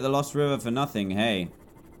don't call it the Lost River for nothing, hey.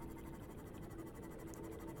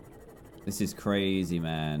 This is crazy,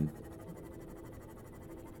 man.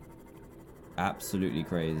 Absolutely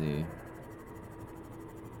crazy.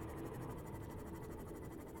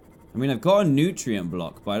 I mean, I've got a nutrient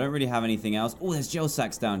block, but I don't really have anything else. Oh, there's gel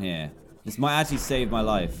sacks down here. This might actually save my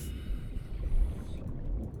life.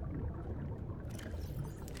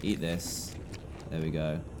 Eat this. There we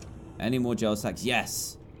go. Any more gel sacks?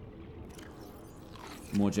 Yes!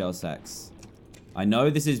 More gel sacks. I know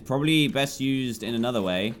this is probably best used in another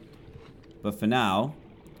way, but for now,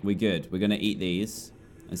 we're good. We're gonna eat these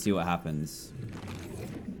and see what happens.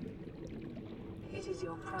 It is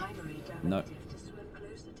your primary directive No. to swim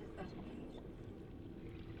closer to that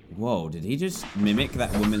gate. Whoa, did he just mimic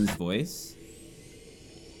that woman's voice?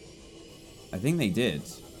 I think they did.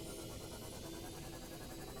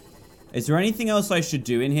 Is there anything else I should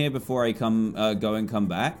do in here before I go and come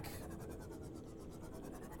back?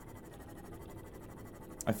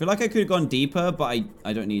 I feel like I could have gone deeper, but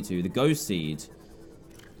I don't need to. The ghost seed.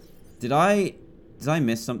 Did I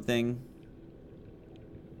miss something?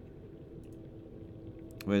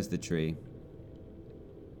 Where's the tree?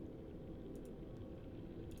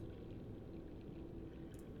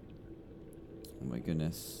 Oh my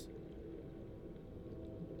goodness.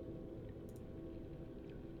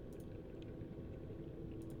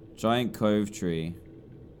 Giant cove tree.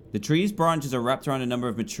 The tree's branches are wrapped around a number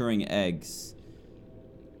of maturing eggs.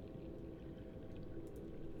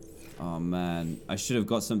 Oh man, I should have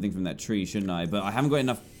got something from that tree, shouldn't I? But I haven't got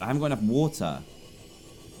enough water.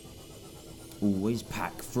 Always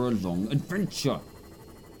pack for a long adventure.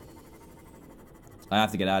 I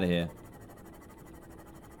have to get out of here.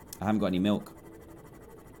 I haven't got any milk.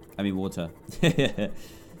 I mean water. Alright,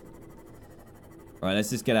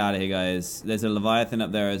 let's just get out of here, guys. There's a Leviathan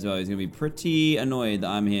up there as well. He's going to be pretty annoyed that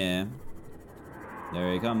I'm here.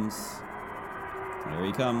 There he comes. There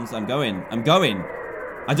he comes. I'm going. I'm going.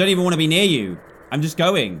 I don't even want to be near you. I'm just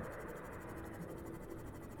going.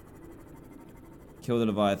 Kill the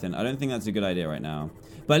Leviathan. I don't think that's a good idea right now.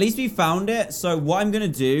 But at least we found it. So what I'm going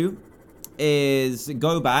to do is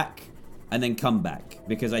go back and then come back.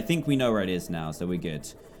 Because I think we know where it is now. So we're good.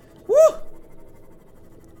 Woo!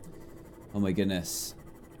 Oh my goodness.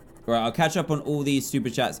 All right, I'll catch up on all these super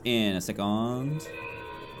chats in a second.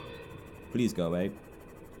 Please go away.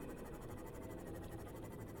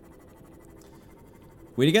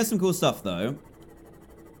 We did get some cool stuff, though.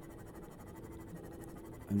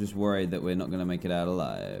 I'm just worried that we're not going to make it out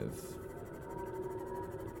alive.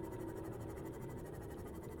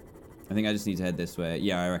 I think I just need to head this way.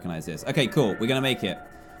 Yeah, I recognize this. Okay, cool. We're going to make it.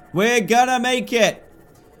 We're going to make it.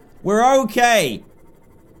 We're okay.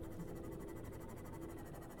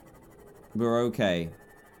 We're okay.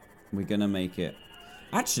 We're going to make it.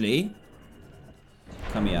 Actually,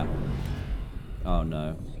 come here. Oh,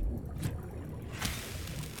 no.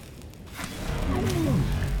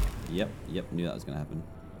 Yep, knew that was gonna happen.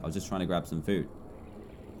 I was just trying to grab some food.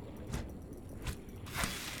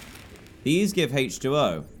 These give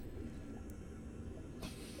H2O.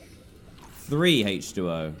 3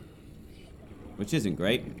 H2O. Which isn't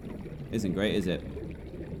great. Isn't great, is it?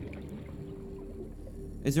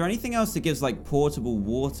 Is there anything else that gives, like, portable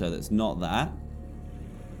water that's not that?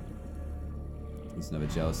 There's another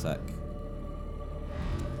gel sack.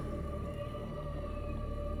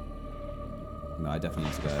 No, I definitely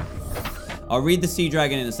need to go. I'll read the sea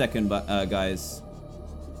dragon in a second, but guys,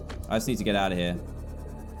 I just need to get out of here.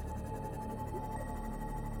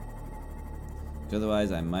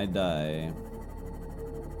 Otherwise, I might die.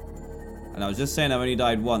 And I was just saying I've only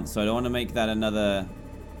died once, so I don't want to make that another...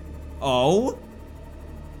 Oh?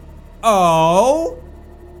 Oh?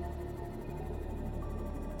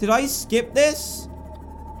 Did I skip this?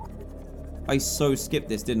 I so skipped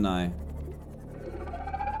this, didn't I?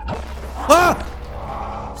 Ah!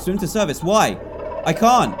 Swim to service. Why? I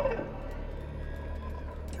can't.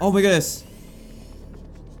 Oh my goodness.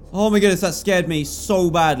 Oh my goodness, that scared me so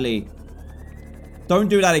badly. Don't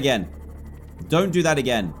do that again. Don't do that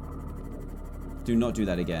again. Do not do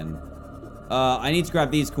that again. I need to grab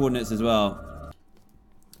these coordinates as well.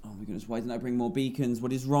 Oh my goodness, why didn't I bring more beacons?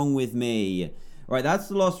 What is wrong with me? Right, that's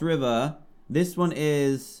the Lost River. This one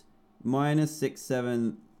is minus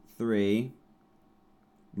 673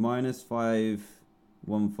 minus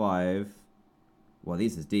 515. Well,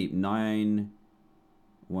 this is deep.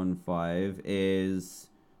 915 is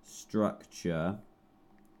structure.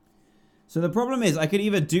 So the problem is I could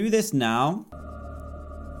either do this now,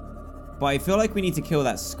 but I feel like we need to kill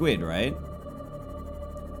that squid, right?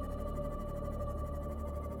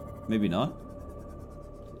 Maybe not.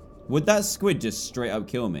 Would that squid just straight up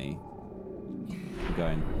kill me? Keep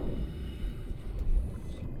going.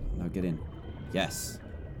 No, get in. Yes.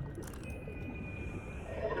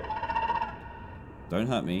 Don't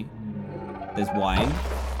hurt me. There's wine.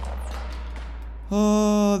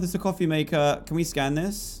 Oh, there's a coffee maker. Can we scan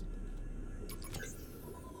this?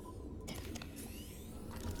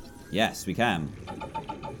 Yes, we can.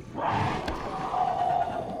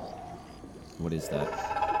 What is that?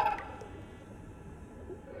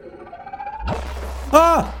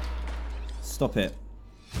 Ah! Stop it.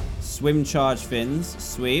 Swim charge fins.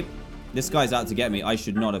 Sweep. This guy's out to get me. I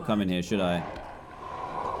should not have come in here, should I?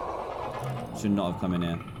 Should not have come in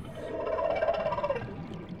here.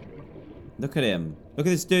 Look at him. Look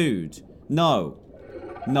at this dude. No.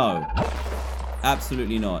 No.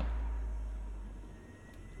 Absolutely not.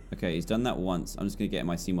 Okay, he's done that once. I'm just going to get in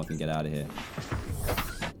my Seamoth and get out of here.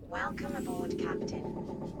 Welcome aboard, Captain.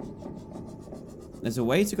 There's a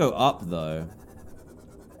way to go up, though.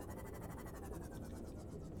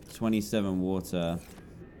 27 water.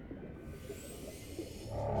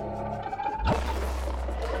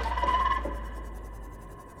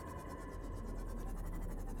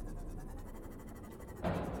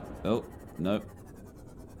 Oh, nope.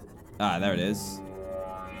 Ah, there it is.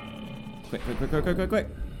 Quick, quick, quick, quick, quick, quick, quick.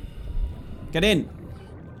 Get in.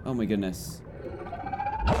 Oh my goodness.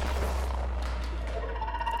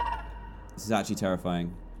 This is actually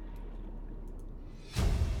terrifying.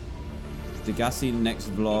 Degassi next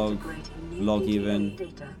vlog. Log even.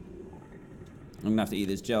 I'm gonna have to eat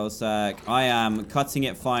this gel sack. I am cutting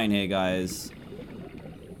it fine here, guys.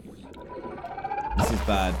 This is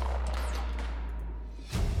bad.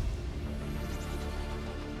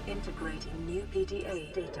 Integrating new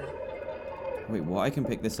PDA data. Wait, what? I can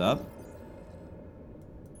pick this up?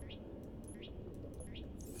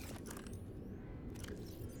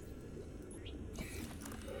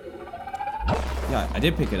 Yeah, I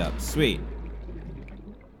did pick it up. Sweet.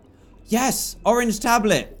 Yes! Orange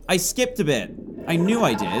tablet! I skipped a bit. I knew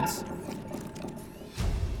I did.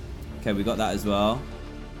 Okay, we got that as well.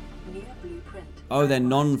 New blueprint. Oh, they're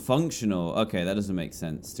non-functional. Okay, that doesn't make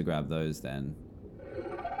sense to grab those then.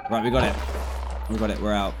 Right, we got it. We got it.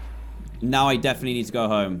 We're out. Now I definitely need to go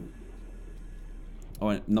home.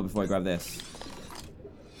 Oh, not before I grab this.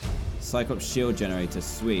 Cyclops shield generator.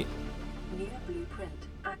 Sweet. New blueprint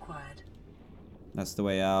acquired. That's the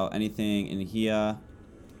way out. Anything in here?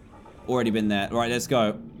 Already been there. Right, let's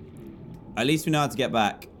go. At least we know how to get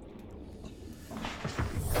back.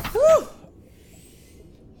 Woo!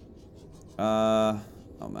 Oh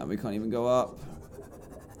man, we can't even go up.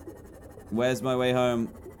 Where's my way home?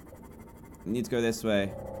 I need to go this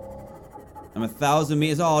way. I'm 1,000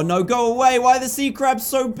 meters. Oh no, go away! Why are the sea crabs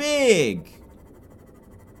so big?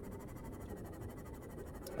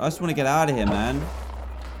 I just want to get out of here, man.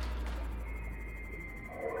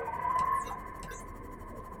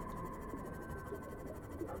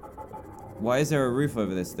 Why is there a roof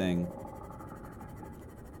over this thing?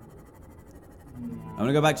 I'm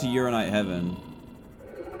gonna go back to Uranite Heaven.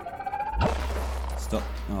 Stop.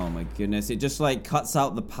 Oh my goodness. It just like cuts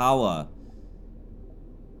out the power.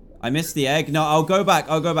 I missed the egg. No, I'll go back.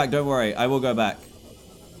 I'll go back. Don't worry. I will go back.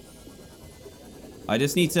 I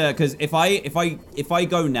just need to, because if I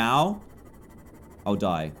go now, I'll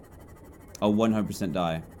die. I'll 100%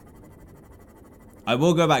 die. I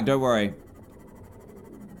will go back. Don't worry.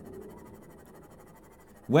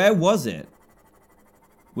 Where was it?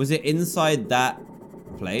 Was it inside that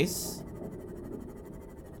place?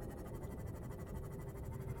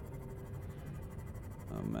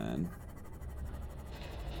 Oh, man.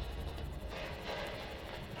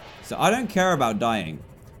 So I don't care about dying.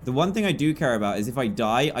 The one thing I do care about is if I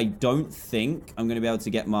die, I don't think I'm going to be able to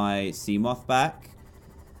get my Seamoth back.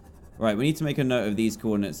 Right, we need to make a note of these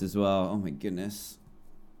coordinates as well. Oh, my goodness.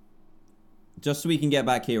 Just so we can get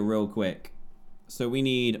back here real quick. So we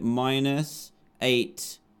need minus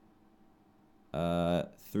 8,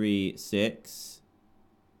 3, 6,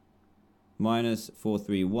 minus 4,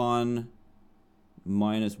 3, 1,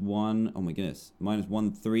 minus 1, oh my goodness, minus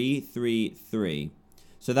 1, 3, 3, 3.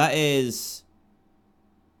 So that is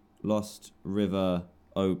Lost River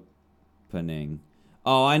opening.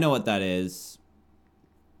 Oh, I know what that is.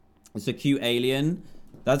 It's a cute alien.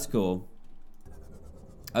 That's cool.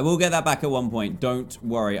 I will get that back at one point. Don't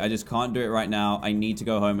worry. I just can't do it right now. I need to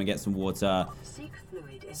go home and get some water. Seek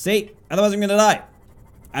fluid. See? Otherwise I'm going to die.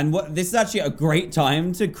 And what? This is actually a great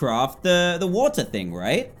time to craft the water thing,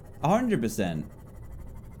 right? 100%.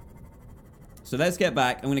 So let's get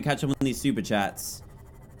back. I'm going to catch up on these super chats.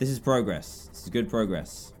 This is progress. This is good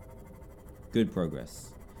progress. Good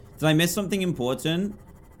progress. Did I miss something important?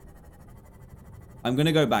 I'm going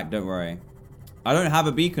to go back. Don't worry. I don't have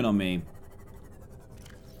a beacon on me.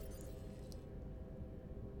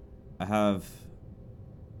 I have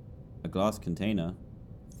a glass container.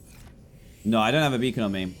 No, I don't have a beacon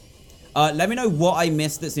on me. Let me know what I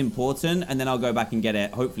missed that's important, and then I'll go back and get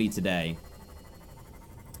it, hopefully today.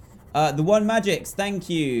 The One Magics, thank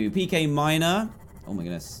you. PK Miner. Oh my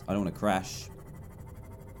goodness, I don't want to crash.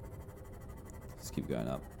 Let's keep going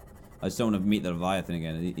up. I just don't want to meet the Leviathan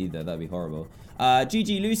again either. That'd be horrible.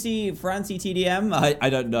 GG Lucy, Francie TDM. I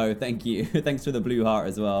don't know. Thank you. Thanks for the blue heart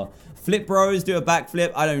as well. Flip Bros, do a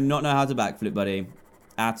backflip. I do not know how to backflip, buddy.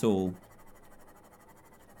 At all.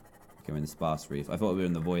 Okay, we're in the sparse reef. I thought we were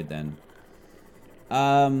in the void then.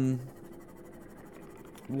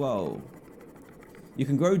 Whoa. You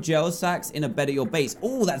can grow gel sacks in a bed at your base.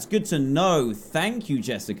 Oh, that's good to know. Thank you,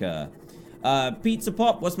 Jessica. Pizza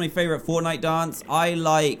Pop, what's my favorite Fortnite dance? I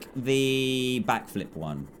like the backflip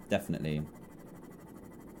one. Definitely.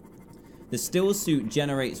 The still suit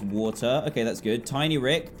generates water. Okay, that's good. Tiny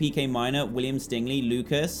Rick, PK Miner, William Stingley,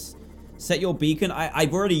 Lucas. Set your beacon.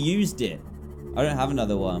 I've already used it. I don't have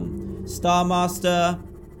another one. Star Master.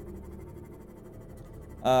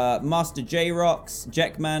 Master J-Rocks,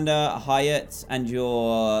 Jackmander, Hyatt, and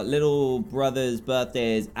your little brother's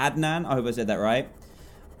birthday is Adnan. I hope I said that right.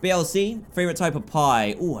 BLC, favorite type of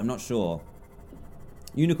pie. Oh, I'm not sure.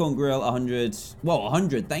 Unicorn Grill, 100. Well,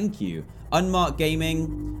 100, thank you. Unmarked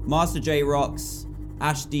Gaming, Master J-Rocks,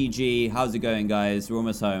 Ash DG. How's it going, guys? We're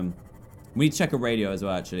almost home. We need to check a radio as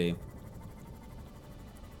well, actually.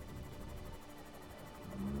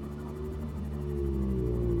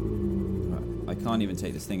 I can't even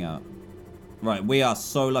take this thing out. Right, we are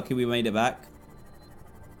so lucky we made it back.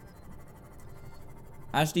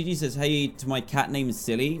 Ash DG says, hey to my cat named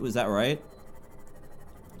Silly. Was that right?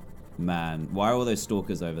 Man, why are all those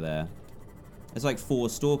stalkers over there? There's like 4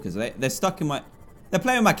 stalkers. They're stuck in my... They're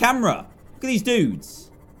playing with my camera. Look at these dudes.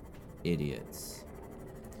 Idiots.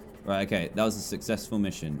 Right, okay. That was a successful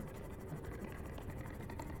mission.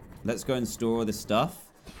 Let's go and store all this stuff.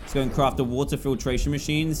 Let's go and craft a water filtration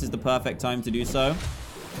machine. This is the perfect time to do so.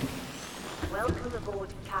 Welcome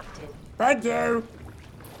aboard, Captain. Thank you.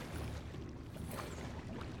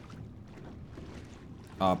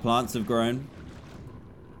 Our plants have grown.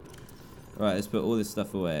 Right, let's put all this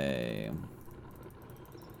stuff away.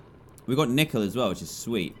 We got nickel as well, which is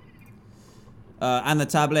sweet. And the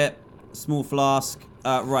tablet, small flask.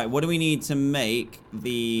 Right, what do we need to make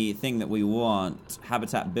the thing that we want?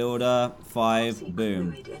 Habitat builder, 5,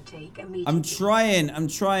 boom. I'm trying.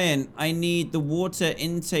 I need the water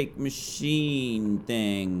intake machine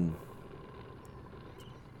thing.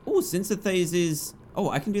 Oh, synthesizes. Oh,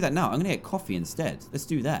 I can do that now. I'm gonna get coffee instead. Let's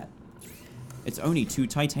do that. It's only 2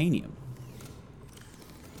 titanium.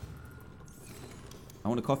 I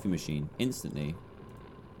want a coffee machine instantly.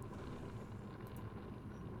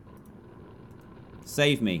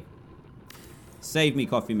 Save me. Save me,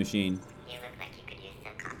 coffee machine. You look like you could use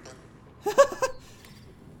some coffee.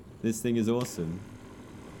 This thing is awesome.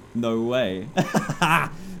 No way.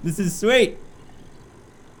 This is sweet.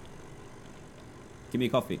 Give me a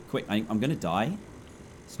coffee. Quick, I'm gonna die.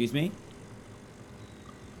 Excuse me?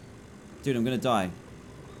 Dude, I'm gonna die.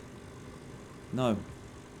 No.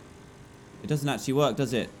 It doesn't actually work,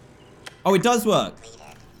 does it? Oh, it does work.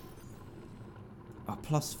 Oh,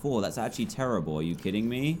 +4. That's actually terrible. Are you kidding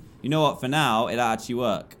me? You know what? For now, it'll actually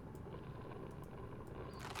work.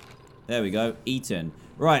 There we go. Eaten.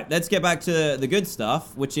 Right, let's get back to the good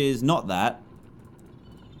stuff, which is not that.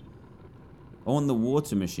 On the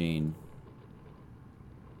water machine.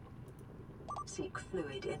 Seek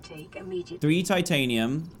fluid intake immediately. 3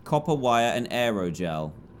 titanium, copper wire, and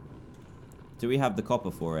aerogel. Do we have the copper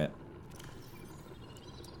for it?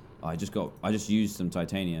 Oh, I just used some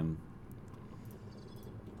titanium.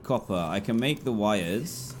 Copper. I can make the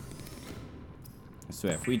wires. I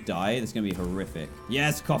swear, if we die, it's going to be horrific.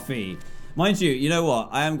 Yes, coffee. Mind you, you know what?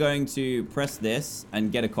 I am going to press this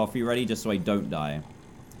and get a coffee ready just so I don't die.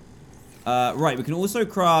 Right, we can also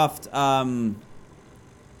craft... Oh,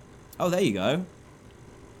 there you go.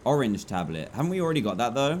 Orange tablet. Haven't we already got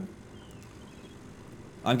that, though?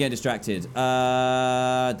 I'm getting distracted.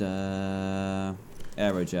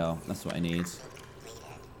 Aerogel. That's what I need.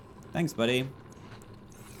 Thanks, buddy.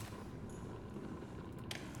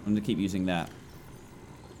 I'm gonna keep using that.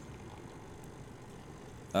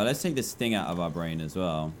 Let's take this thing out of our brain as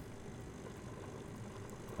well.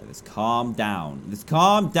 Right, let's calm down. Let's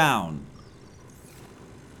calm down.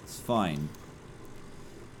 It's fine.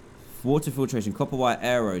 Water filtration, copper wire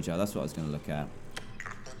aerogel. That's what I was going to look at.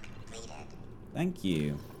 Thank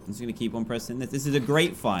you. I'm just going to keep on pressing this. This is a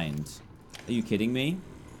great find. Are you kidding me?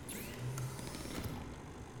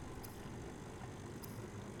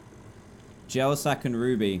 Gel sack and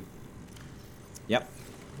ruby. Yep.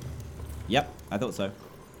 Yep. I thought so.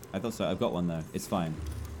 I thought so. I've got one though. It's fine.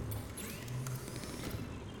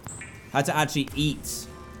 I had to actually eat.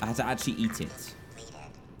 I had to actually eat it.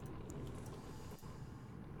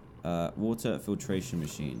 Water filtration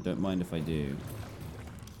machine. Don't mind if I do.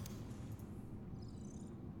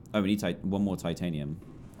 Oh, we need one more titanium.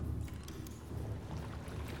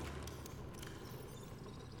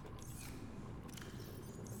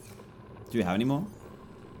 Do we have any more?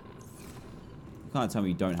 You can't tell me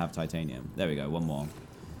you don't have titanium. There we go. One more.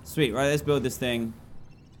 Sweet. Right, let's build this thing.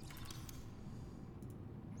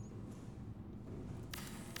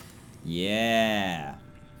 Yeah.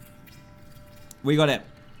 We got it.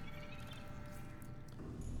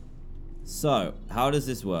 So, how does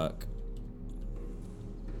this work?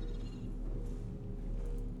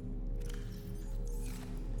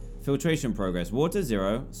 Filtration progress. Water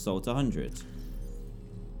 0, salt 100.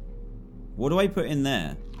 What do I put in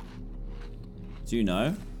there? Do you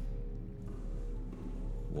know?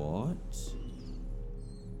 What?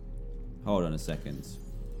 Hold on a second.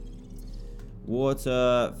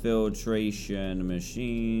 Water filtration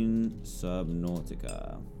machine,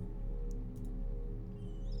 Subnautica.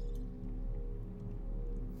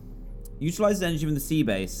 Utilizes energy from the sea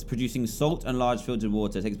base, producing salt and large filtered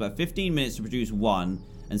water. It takes about 15 minutes to produce one,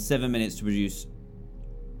 and 7 minutes to produce...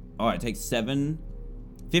 Alright, it takes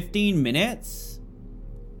 15 minutes?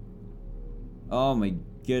 Oh my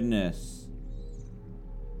goodness.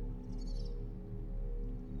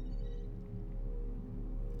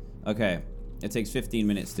 Okay, it takes 15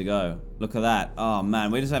 minutes to go. Look at that. Oh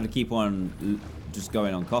man, we just have to keep on just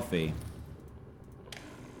going on coffee.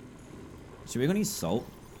 Should we go need salt?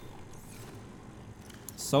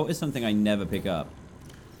 Salt is something I never pick up.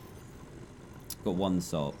 Got one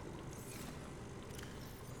salt.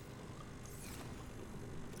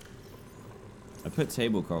 I put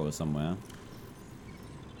table coral somewhere.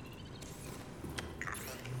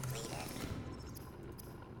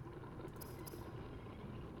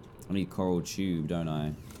 I need coral tube, don't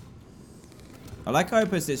I? I like how it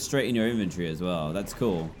puts it straight in your inventory as well. That's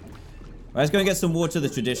cool. Right, let's go and get some water the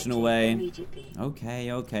traditional way.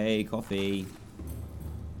 Okay, okay, coffee.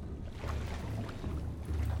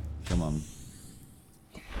 Come on.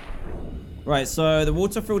 Right, so the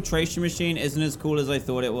water filtration machine isn't as cool as I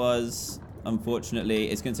thought it was. Unfortunately,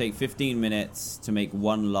 it's going to take 15 minutes to make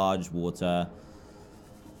one large water.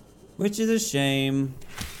 Which is a shame.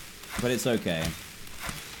 But it's okay.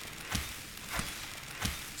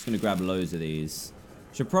 Just going to grab loads of these.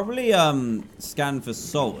 Should probably scan for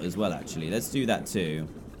salt as well, actually. Let's do that too.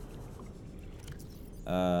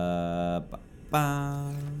 Can't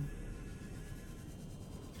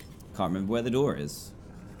remember where the door is.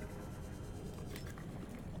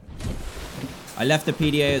 I left the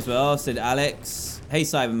PDA as well, said Alex. Hey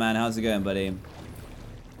Cyberman, how's it going, buddy?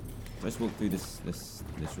 Let's walk through this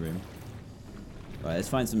room. Right, let's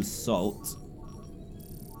find some salt.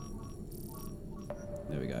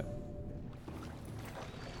 There we go.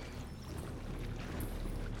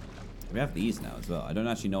 We have these now as well. I don't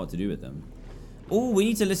actually know what to do with them. Oh, we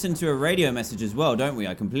need to listen to a radio message as well, don't we?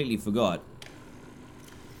 I completely forgot.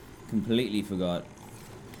 Completely forgot.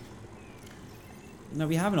 No,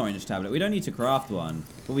 we have an orange tablet. We don't need to craft one.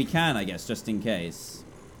 But we can, I guess, just in case.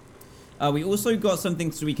 We also got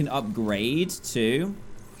something so we can upgrade, too.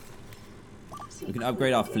 We can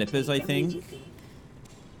upgrade our flippers, I think.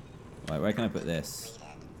 Right, where can I put this?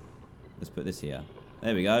 Let's put this here.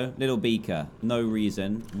 There we go. Little beaker. No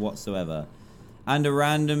reason whatsoever. And a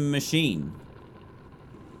random machine.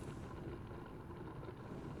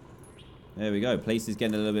 There we go. Place is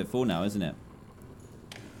getting a little bit full now, isn't it?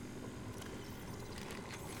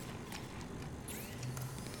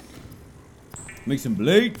 Make some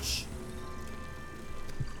bleach.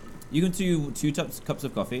 You can do 2 cups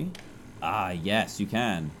of coffee. Ah, yes, you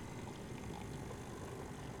can.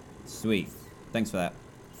 Sweet. Thanks for that.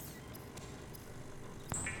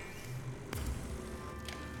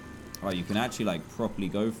 Oh, you can actually, like, properly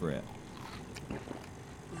go for it.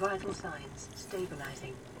 Vital signs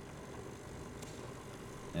stabilizing.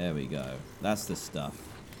 There we go. That's the stuff.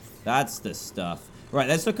 That's the stuff. Right,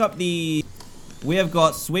 let's look up the We have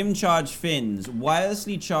got swim charge fins.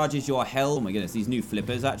 Wirelessly charges your health. Oh my goodness, these new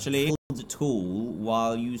flippers actually. Hold a tool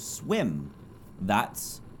while you swim.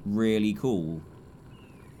 That's really cool.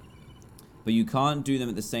 But you can't do them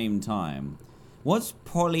at the same time. What's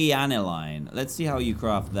polyaniline? Let's see how you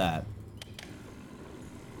craft that.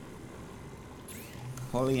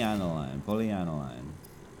 Polyaniline.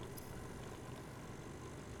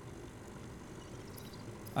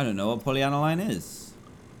 I don't know what polyaniline is.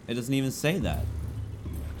 It doesn't even say that.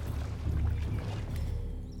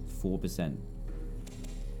 4%.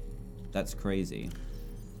 That's crazy.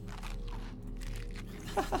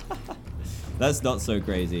 That's not so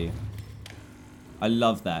crazy. I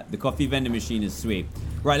love that. The coffee vending machine is sweet.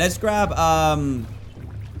 Right, let's grab some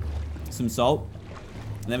salt.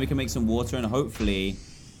 And then we can make some water and hopefully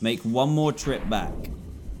make one more trip back.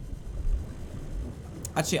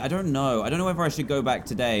 Actually, I don't know. I don't know whether I should go back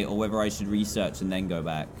today or whether I should research and then go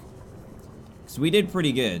back. Because we did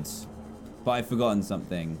pretty good. But I've forgotten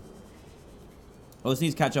something. I also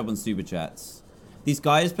need to catch up on super chats. These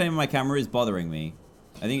guys playing on my camera is bothering me.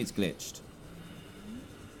 I think it's glitched.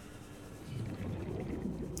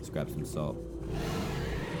 Let's grab some salt.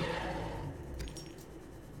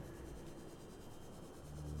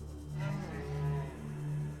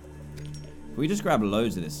 We just grab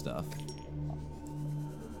loads of this stuff.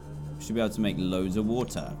 We should be able to make loads of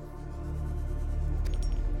water.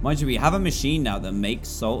 Mind you, we have a machine now that makes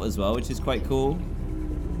salt as well, which is quite cool.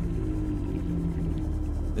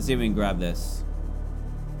 Let's see if we can grab this.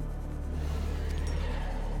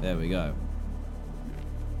 There we go.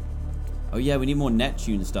 Oh yeah, we need more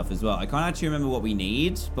Neptune stuff as well. I can't actually remember what we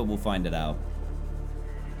need, but we'll find it out.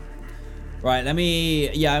 Right, let me...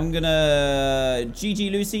 Yeah, I'm gonna...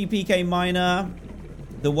 GG Lucy, PK Miner.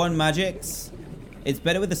 The One Magics. It's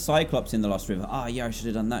better with the Cyclops in the Lost River. Ah, yeah, I should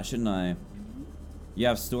have done that, shouldn't I? You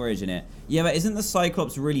have storage in it. Yeah, but isn't the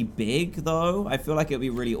Cyclops really big, though? I feel like it would be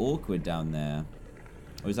really awkward down there.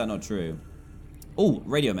 Or is that not true? Oh,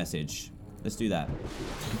 radio message. Let's do that.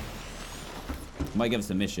 Might give us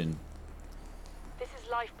a mission. This is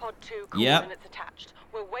Life Pod 2, Yep. and it's attached.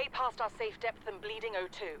 We're way past our safe depth and bleeding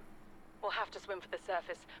O2. We'll have to swim for the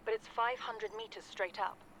surface, but it's 500 meters straight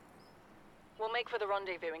up. We'll make for the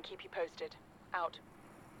rendezvous and keep you posted. Out.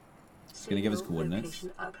 It's gonna give us coordinates.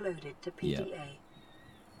 Uploaded to PDA. Yeah.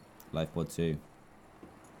 Life Pod 2.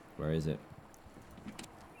 Where is it?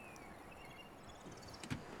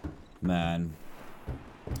 Man.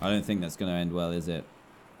 I don't think that's gonna end well, is it?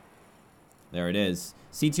 There it is.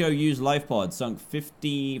 CTO used life pod, sunk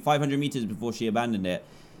 500 meters before she abandoned it.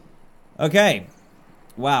 Okay.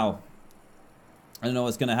 Wow. I don't know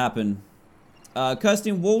what's gonna happen.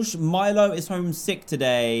 Kirsten Walsh, Milo is home sick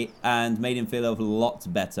today and made him feel a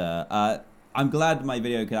lot better. I'm glad my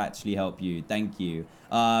video could actually help you. Thank you.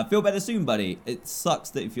 Feel better soon, buddy. It sucks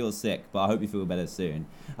that you feel sick, but I hope you feel better soon.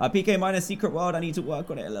 PK Minor Secret World, I need to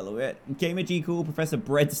work on it a little bit. Gamer G Cool, Professor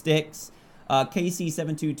Breadsticks,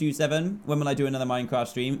 KC7227. When will I do another Minecraft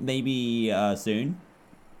stream? Maybe soon.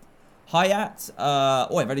 Hayat,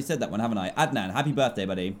 oh, I've already said that one, haven't I? Adnan, happy birthday,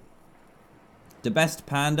 buddy. The Best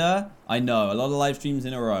Panda, I know, a lot of live streams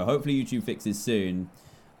in a row. Hopefully YouTube fixes soon.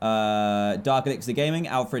 Dark Elixir Gaming,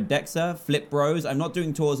 Alfred Dexter, Flip Bros. I'm not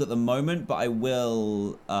doing tours at the moment, but I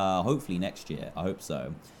will hopefully next year. I hope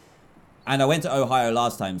so. And I went to Ohio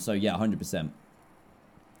last time, so yeah, 100%.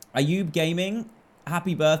 Ayub Gaming,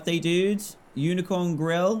 happy birthday, dude. Unicorn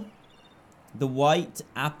Grill, The White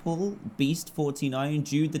Apple, Beast 49,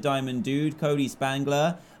 Jude the Diamond Dude, Cody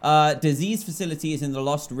Spangler. Disease facility is in the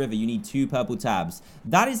Lost River. You need 2 purple tabs.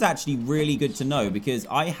 That is actually really good to know because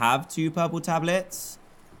I have 2 purple tablets.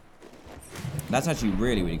 That's actually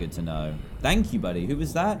really, really good to know. Thank you, buddy. Who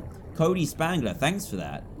was that? Cody Spangler. Thanks for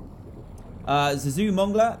that. Zazu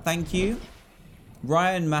Mongler. Thank you.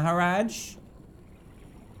 Ryan Maharaj.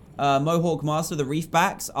 Mohawk Master. The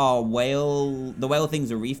reefbacks are whale... The whale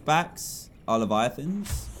things are reefbacks. Are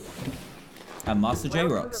leviathans. And Master J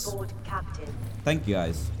Rocks. Thank you,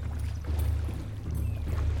 guys.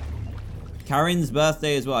 Karen's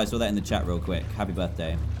birthday as well. I saw that in the chat real quick. Happy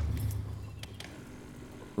birthday.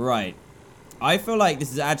 Right. I feel like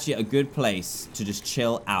this is actually a good place to just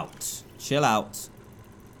chill out. Chill out.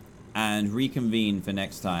 And reconvene for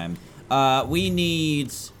next time. We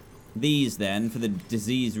need these then for the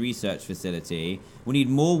disease research facility. We need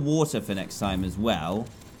more water for next time as well.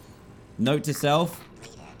 Note to self.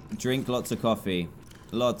 Drink lots of coffee.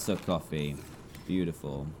 Lots of coffee.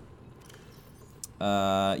 Beautiful.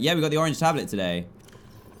 Yeah, we got the orange tablet today.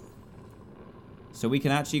 So we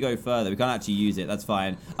can actually go further. We can't actually use it. That's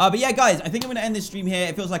fine. But yeah, guys, I think I'm going to end this stream here.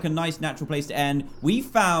 It feels like a nice, natural place to end. We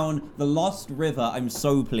found the Lost River. I'm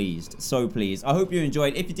so pleased. So pleased. I hope you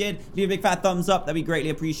enjoyed. If you did, leave a big fat thumbs up. That'd be greatly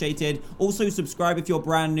appreciated. Also, subscribe if you're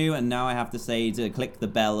brand new. And now I have to say to click the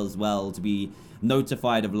bell as well to be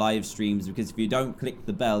notified of live streams. Because if you don't click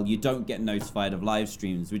the bell, you don't get notified of live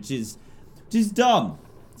streams, which is dumb.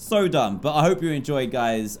 So dumb, but I hope you enjoyed,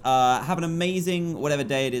 guys. Have an amazing whatever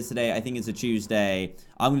day it is today. I think it's a Tuesday.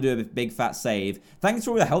 I'm going to do a big fat save. Thanks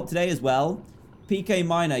for all your help today as well. PK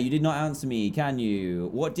Miner, you did not answer me, can you?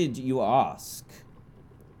 What did you ask?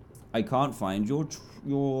 I can't find your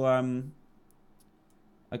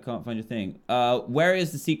I can't find your thing. Where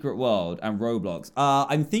is the secret world and Roblox?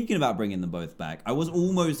 I'm thinking about bringing them both back. I was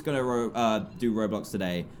almost going to do Roblox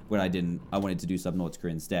today, but I didn't. I wanted to do Subnautica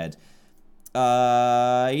instead.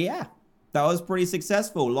 Yeah, that was pretty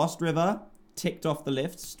successful. Lost River ticked off the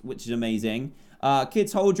list, which is amazing.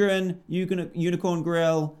 Kids Holdren, Unicorn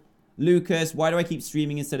Grill, Lucas. Why do I keep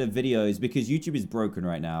streaming instead of videos? Because YouTube is broken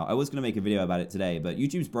right now. I was going to make a video about it today, but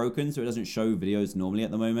YouTube's broken, so it doesn't show videos normally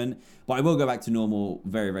at the moment. But I will go back to normal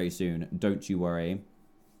very, very soon. Don't you worry.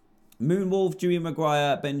 Moonwolf, Dewey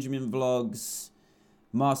Maguire, Benjamin Vlogs,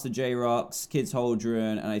 Master J Rocks, Kids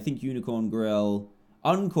Holdren, and I think Unicorn Grill.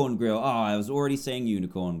 Uncorn Grill. Oh, I was already saying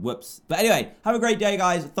unicorn. Whoops. But anyway, have a great day,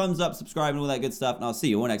 guys. Thumbs up, subscribe, and all that good stuff. And I'll see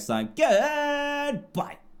you all next time.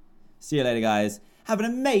 Goodbye. See you later, guys. Have an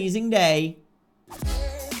amazing day.